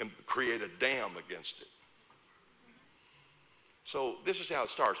 can create a dam against it. So this is how it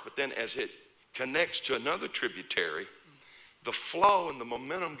starts. But then as it connects to another tributary, the flow and the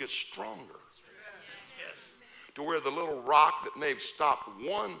momentum gets stronger. Yes. To where the little rock that may have stopped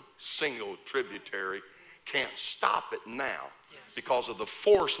one single tributary can't stop it now because of the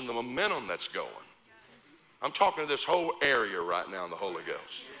force and the momentum that's going. I'm talking to this whole area right now in the Holy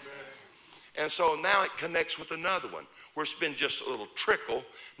Ghost. And so now it connects with another one where it's been just a little trickle.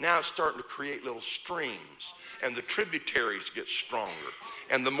 Now it's starting to create little streams, and the tributaries get stronger.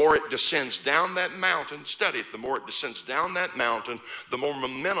 And the more it descends down that mountain, study it, the more it descends down that mountain, the more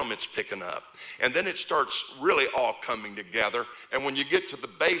momentum it's picking up. And then it starts really all coming together. And when you get to the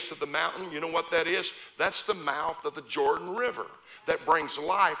base of the mountain, you know what that is? That's the mouth of the Jordan River that brings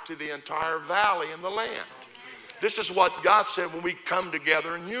life to the entire valley and the land. This is what God said when we come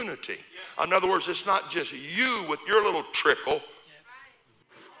together in unity. In other words, it's not just you with your little trickle,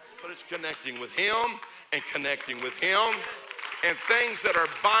 but it's connecting with him and connecting with him. And things that are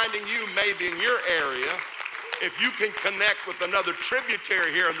binding you maybe in your area, if you can connect with another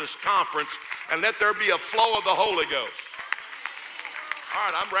tributary here in this conference and let there be a flow of the Holy Ghost. All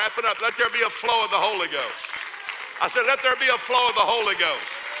right, I'm wrapping up. Let there be a flow of the Holy Ghost. I said, let there be a flow of the Holy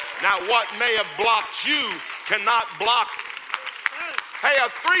Ghost. Now, what may have blocked you cannot block. Hey, a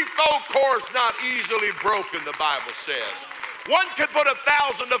threefold cord is not easily broken, the Bible says. One could put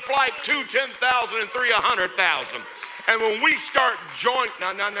 1,000 to flight, 2, 10,000, and 3, 100,000. And when we start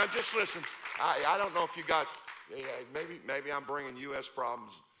now, just listen. I don't know if you guys, maybe I'm bringing U.S.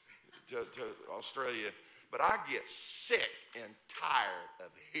 problems to Australia, but I get sick and tired of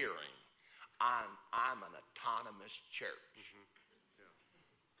hearing I'm an autonomous church.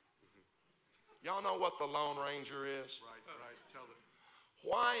 Y'all know what the Lone Ranger is? Right, tell them.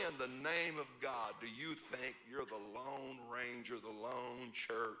 Why in the name of God do you think you're the Lone Ranger, the lone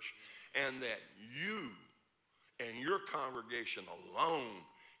church, and that you and your congregation alone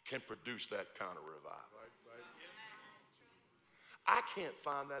can produce that kind of revival? Right. I can't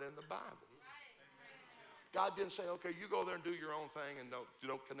find that in the Bible. God didn't say, okay, you go there and do your own thing and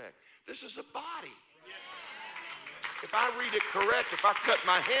don't connect. This is a body. If I read it correct, if I cut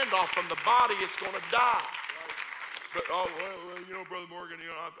my hand off from the body, it's going to die. But, well, Brother Morgan,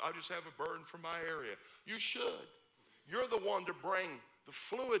 I just have a burden for my area. You should. You're the one to bring the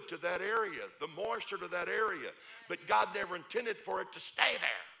fluid to that area, the moisture to that area. But God never intended for it to stay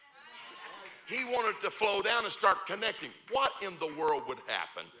there. He wanted to flow down and start connecting. What in the world would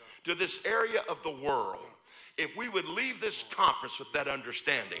happen to this area of the world if we would leave this conference with that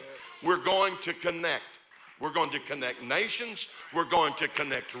understanding? We're going to connect. We're going to connect nations. We're going to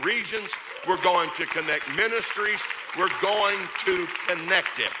connect regions. We're going to connect ministries. We're going to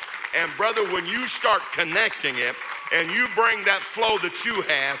connect it. And brother, when you start connecting it and you bring that flow that you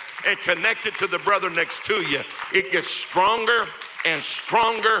have and connect it to the brother next to you, it gets stronger and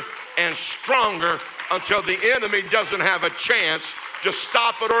stronger and stronger until the enemy doesn't have a chance to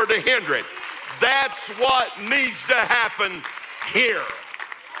stop it or to hinder it. That's what needs to happen here.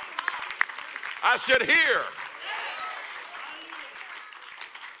 I said here.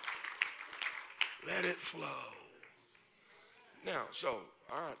 Let it flow. Now, so,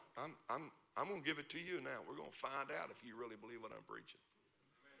 all right, I'm going to give it to you now. We're going to find out if you really believe what I'm preaching.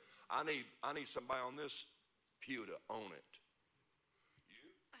 I need somebody on this pew to own it.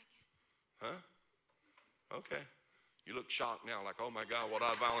 You? Huh? Okay. You look shocked now, like, oh my God, what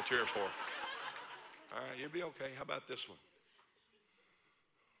I volunteer for. All right, you'll be okay. How about this one?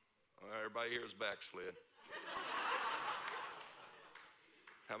 All right, everybody here is backslid.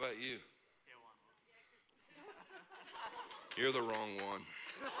 How about you? You're the wrong one.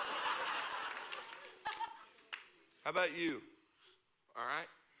 How about you? All right.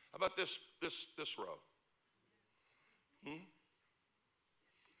 How about this row?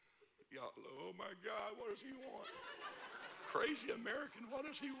 Y'all, oh my God, what does he want? Crazy American, what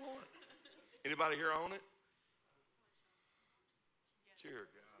does he want? Anybody here own it? Dear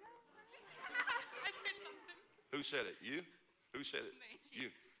God. I said something. Who said it? You? Who said it? Me. You.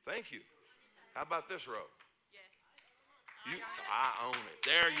 Thank you. How about this row? Yes. I own it.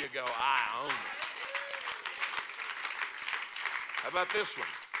 There you go. I own it. How about this one?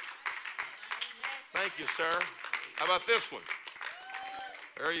 Thank you, sir. How about this one?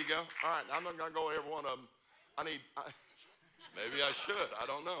 There you go. All right, I'm not going to go every one of them. Maybe I should. I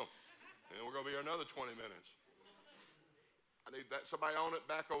don't know. And we're going to be here another 20 minutes. I need that. Somebody own it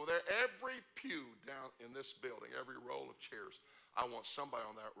back over there. Every pew down in this building, every row of chairs, I want somebody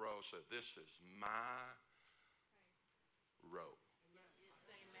on that row say, this is my row.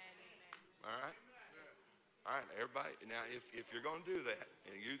 All right? All right, everybody. Now, if you're going to do that,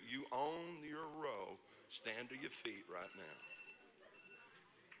 and you own your row, stand to your feet right now.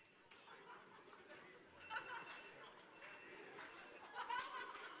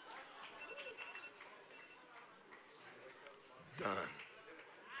 Done.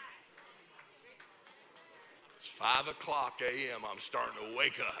 It's 5 o'clock a.m. I'm starting to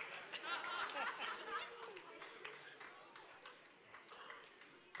wake up.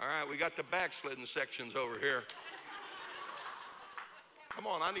 All right, we got the backslidden sections over here. Come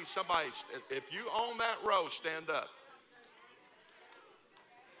on, I need somebody. If you own that row, stand up.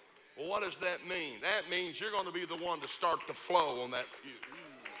 Well, what does that mean? That means you're going to be the one to start the flow on that pew.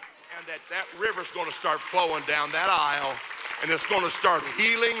 And that river's going to start flowing down that aisle. And it's going to start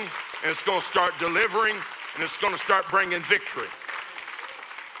healing, and it's going to start delivering, and it's going to start bringing victory.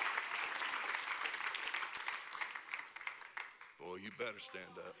 Boy, you better stand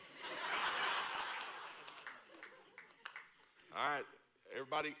up. All right,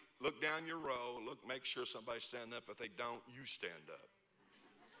 everybody look down your row. Make sure somebody's standing up. If they don't, you stand up.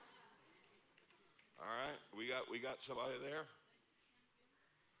 All right, we got somebody there.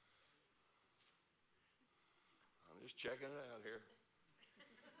 Just checking it out here.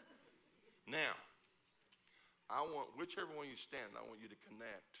 Now, I want, whichever one you stand, I want you to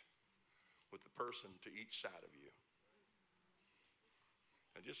connect with the person to each side of you.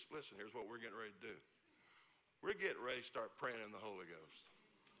 And just listen, here's what we're getting ready to do. We're getting ready to start praying in the Holy Ghost.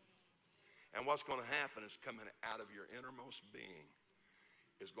 And what's going to happen is coming out of your innermost being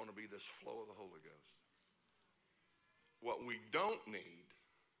is going to be this flow of the Holy Ghost. What we don't need,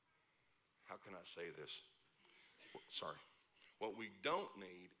 how can I say this? Sorry. What we don't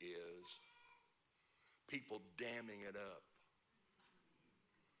need is people damming it up.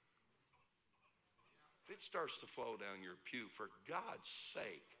 If it starts to flow down your pew, for God's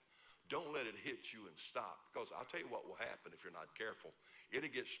sake, don't let it hit you and stop. Because I'll tell you what will happen if you're not careful. It'll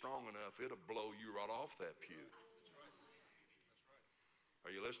get strong enough, it'll blow you right off that pew.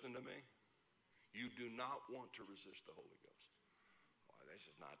 Are you listening to me? You do not want to resist the Holy Ghost. this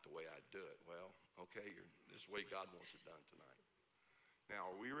is not the way I do it. Well, okay, this is the way God wants it done tonight.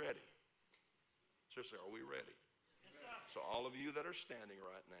 Now, are we ready? Seriously, are we ready? Yes, sir. So all of you that are standing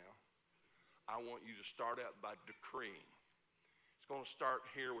right now, I want you to start out by decreeing. It's going to start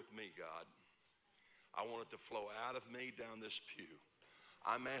here with me, God. I want it to flow out of me down this pew.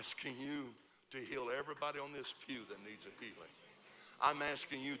 I'm asking you to heal everybody on this pew that needs a healing. I'm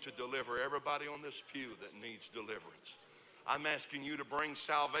asking you to deliver everybody on this pew that needs deliverance. I'm asking you to bring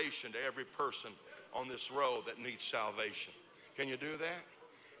salvation to every person on this row that needs salvation. Can you do that?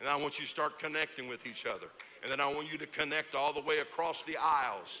 And I want you to start connecting with each other. And then I want you to connect all the way across the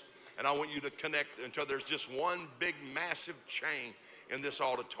aisles. And I want you to connect until there's just one big, massive chain in this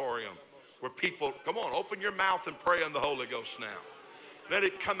auditorium where people, come on, open your mouth and pray in the Holy Ghost now. Let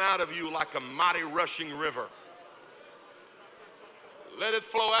it come out of you like a mighty rushing river. Let it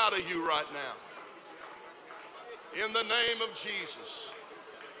flow out of you right now. In the name of Jesus.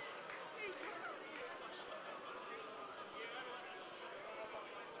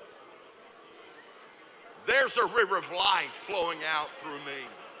 There's a river of life flowing out through me.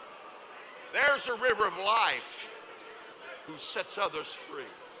 There's a river of life who sets others free.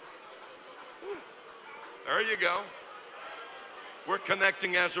 Woo. There you go. We're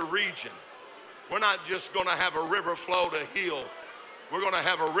connecting as a region. We're not just going to have a river flow to heal. We're going to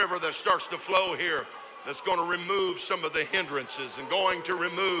have a river that starts to flow here that's going to remove some of the hindrances and going to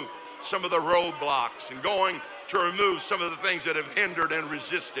remove some of the roadblocks and going to remove some of the things that have hindered and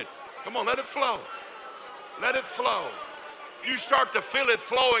resisted. Come on, let it flow. Let it flow. If you start to feel it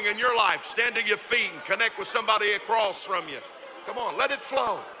flowing in your life, stand to your feet and connect with somebody across from you. Come on, let it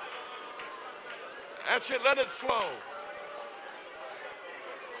flow. That's it, let it flow.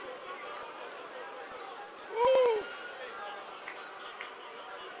 Woo.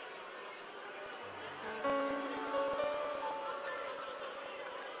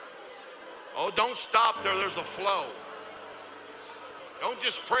 Oh, don't stop there. There's a flow. Don't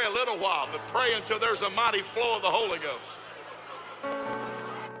just pray a little while, but pray until there's a mighty flow of the Holy Ghost.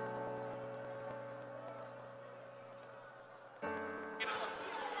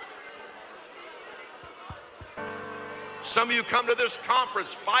 Some of you come to this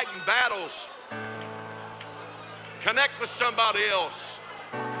conference fighting battles. Connect with somebody else.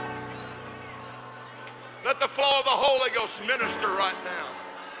 Let the flow of the Holy Ghost minister right now.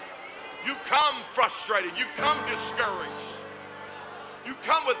 You come frustrated. You come discouraged. You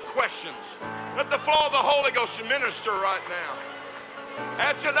come with questions. Let the flow of the Holy Ghost minister right now.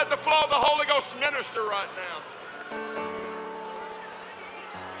 That's it. Let the flow of the Holy Ghost minister right now.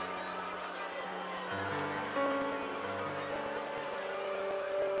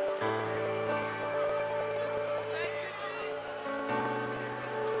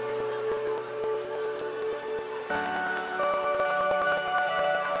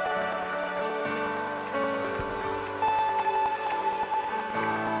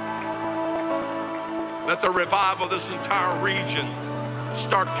 Let the revival of this entire region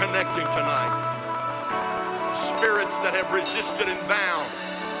start connecting tonight. Spirits that have resisted and bound,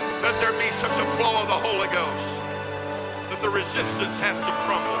 let there be such a flow of the Holy Ghost that the resistance has to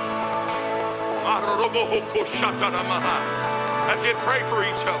crumble. That's it, pray for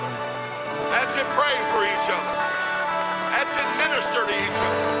each other. That's it, pray for each other. That's it, minister to each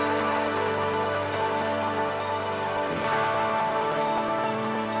other.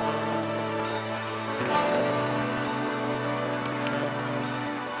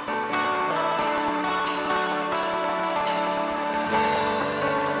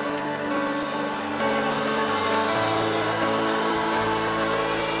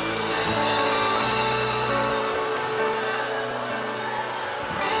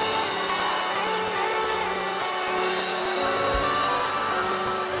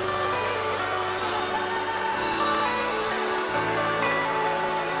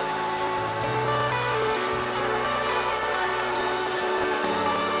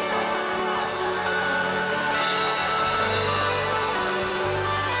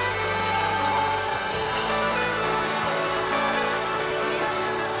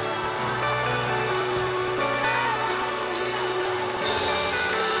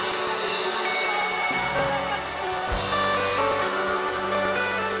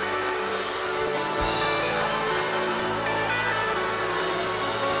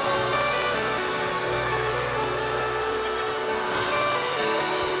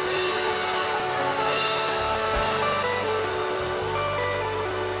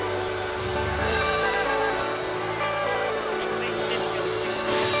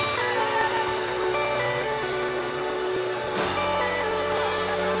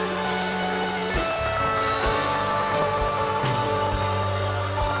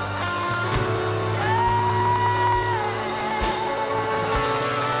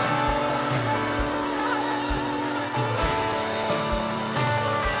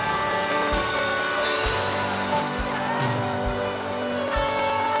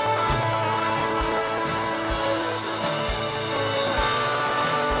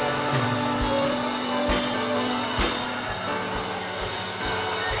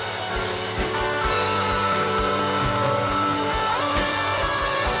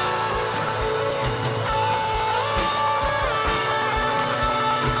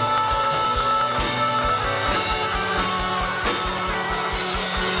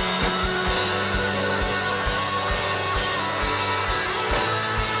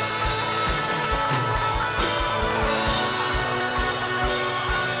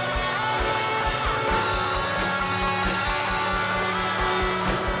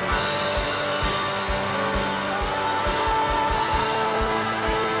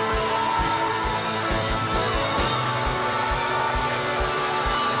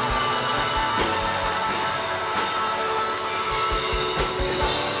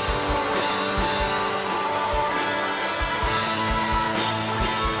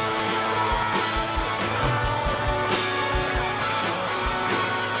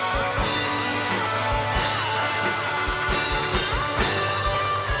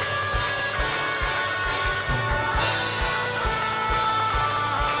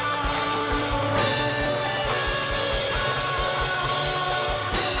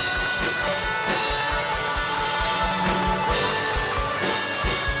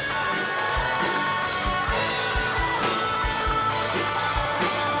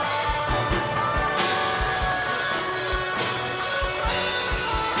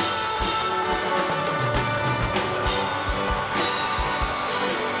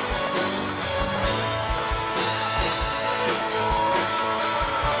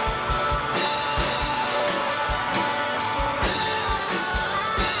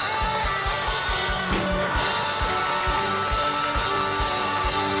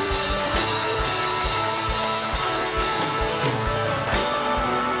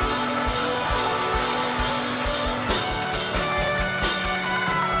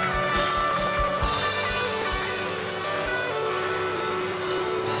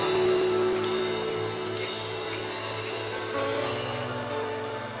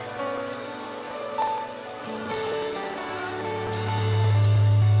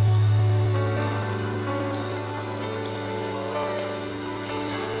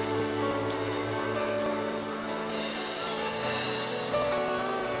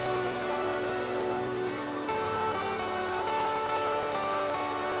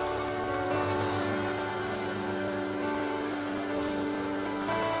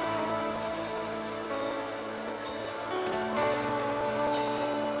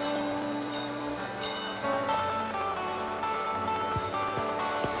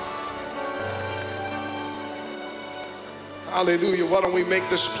 Hallelujah. Why don't we make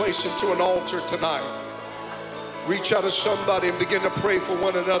this place into an altar tonight? Reach out to somebody and begin to pray for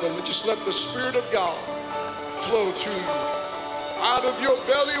one another. Just let the Spirit of God flow through you. Out of your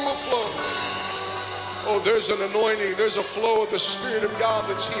belly will flow. Oh, there's an anointing. There's a flow of the Spirit of God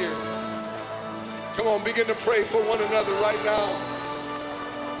that's here. Come on, begin to pray for one another right now.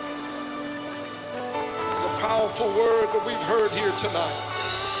 It's a powerful word that we've heard here tonight.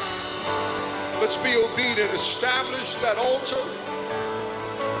 Let's be obedient. Establish that altar,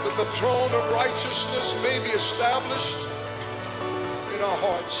 that the throne of righteousness may be established in our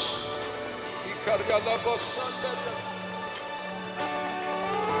hearts.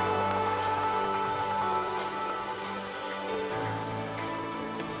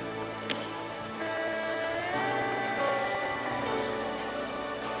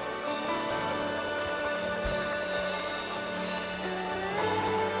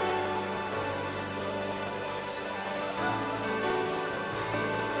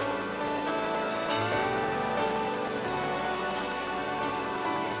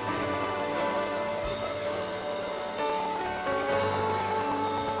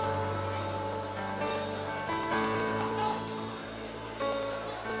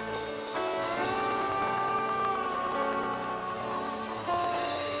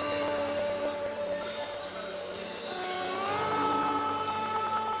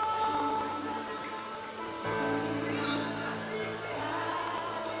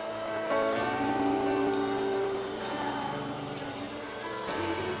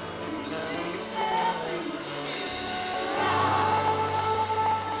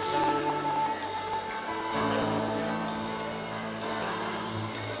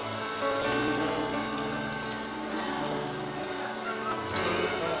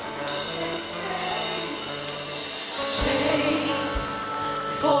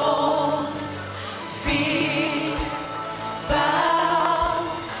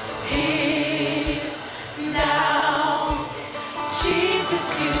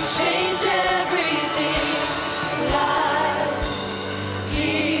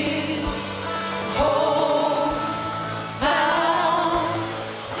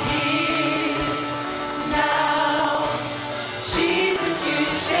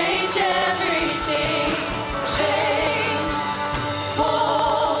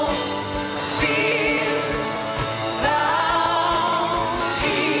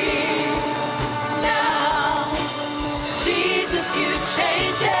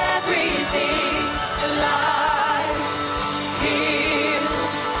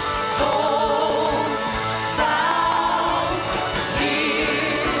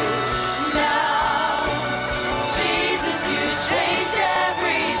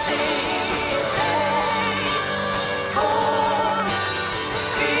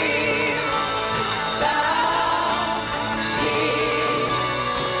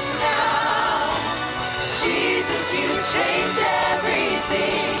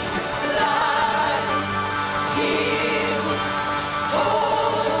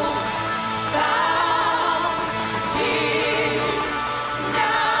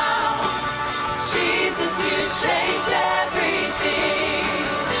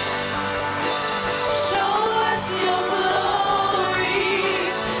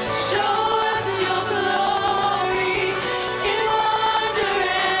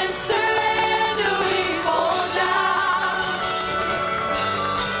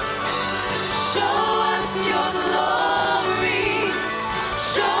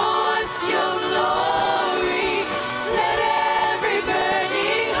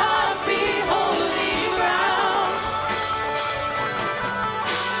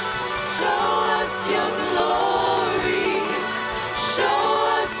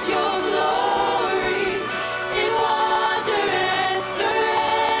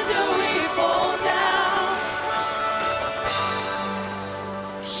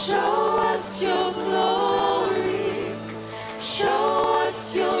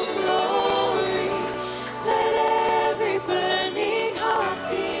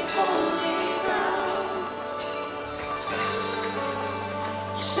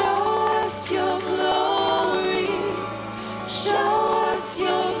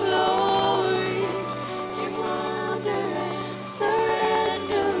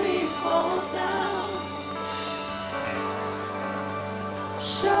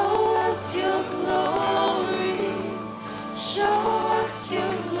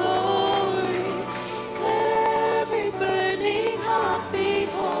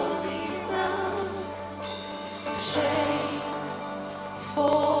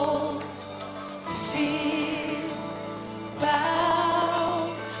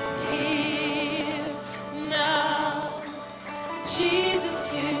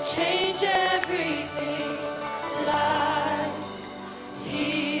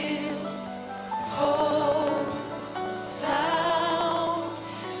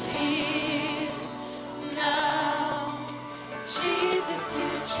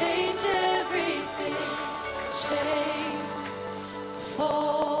 change everything. Chains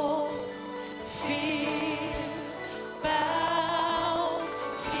fall, fear bow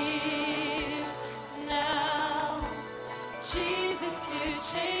here now. Jesus, you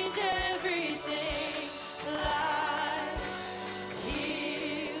change everything. Life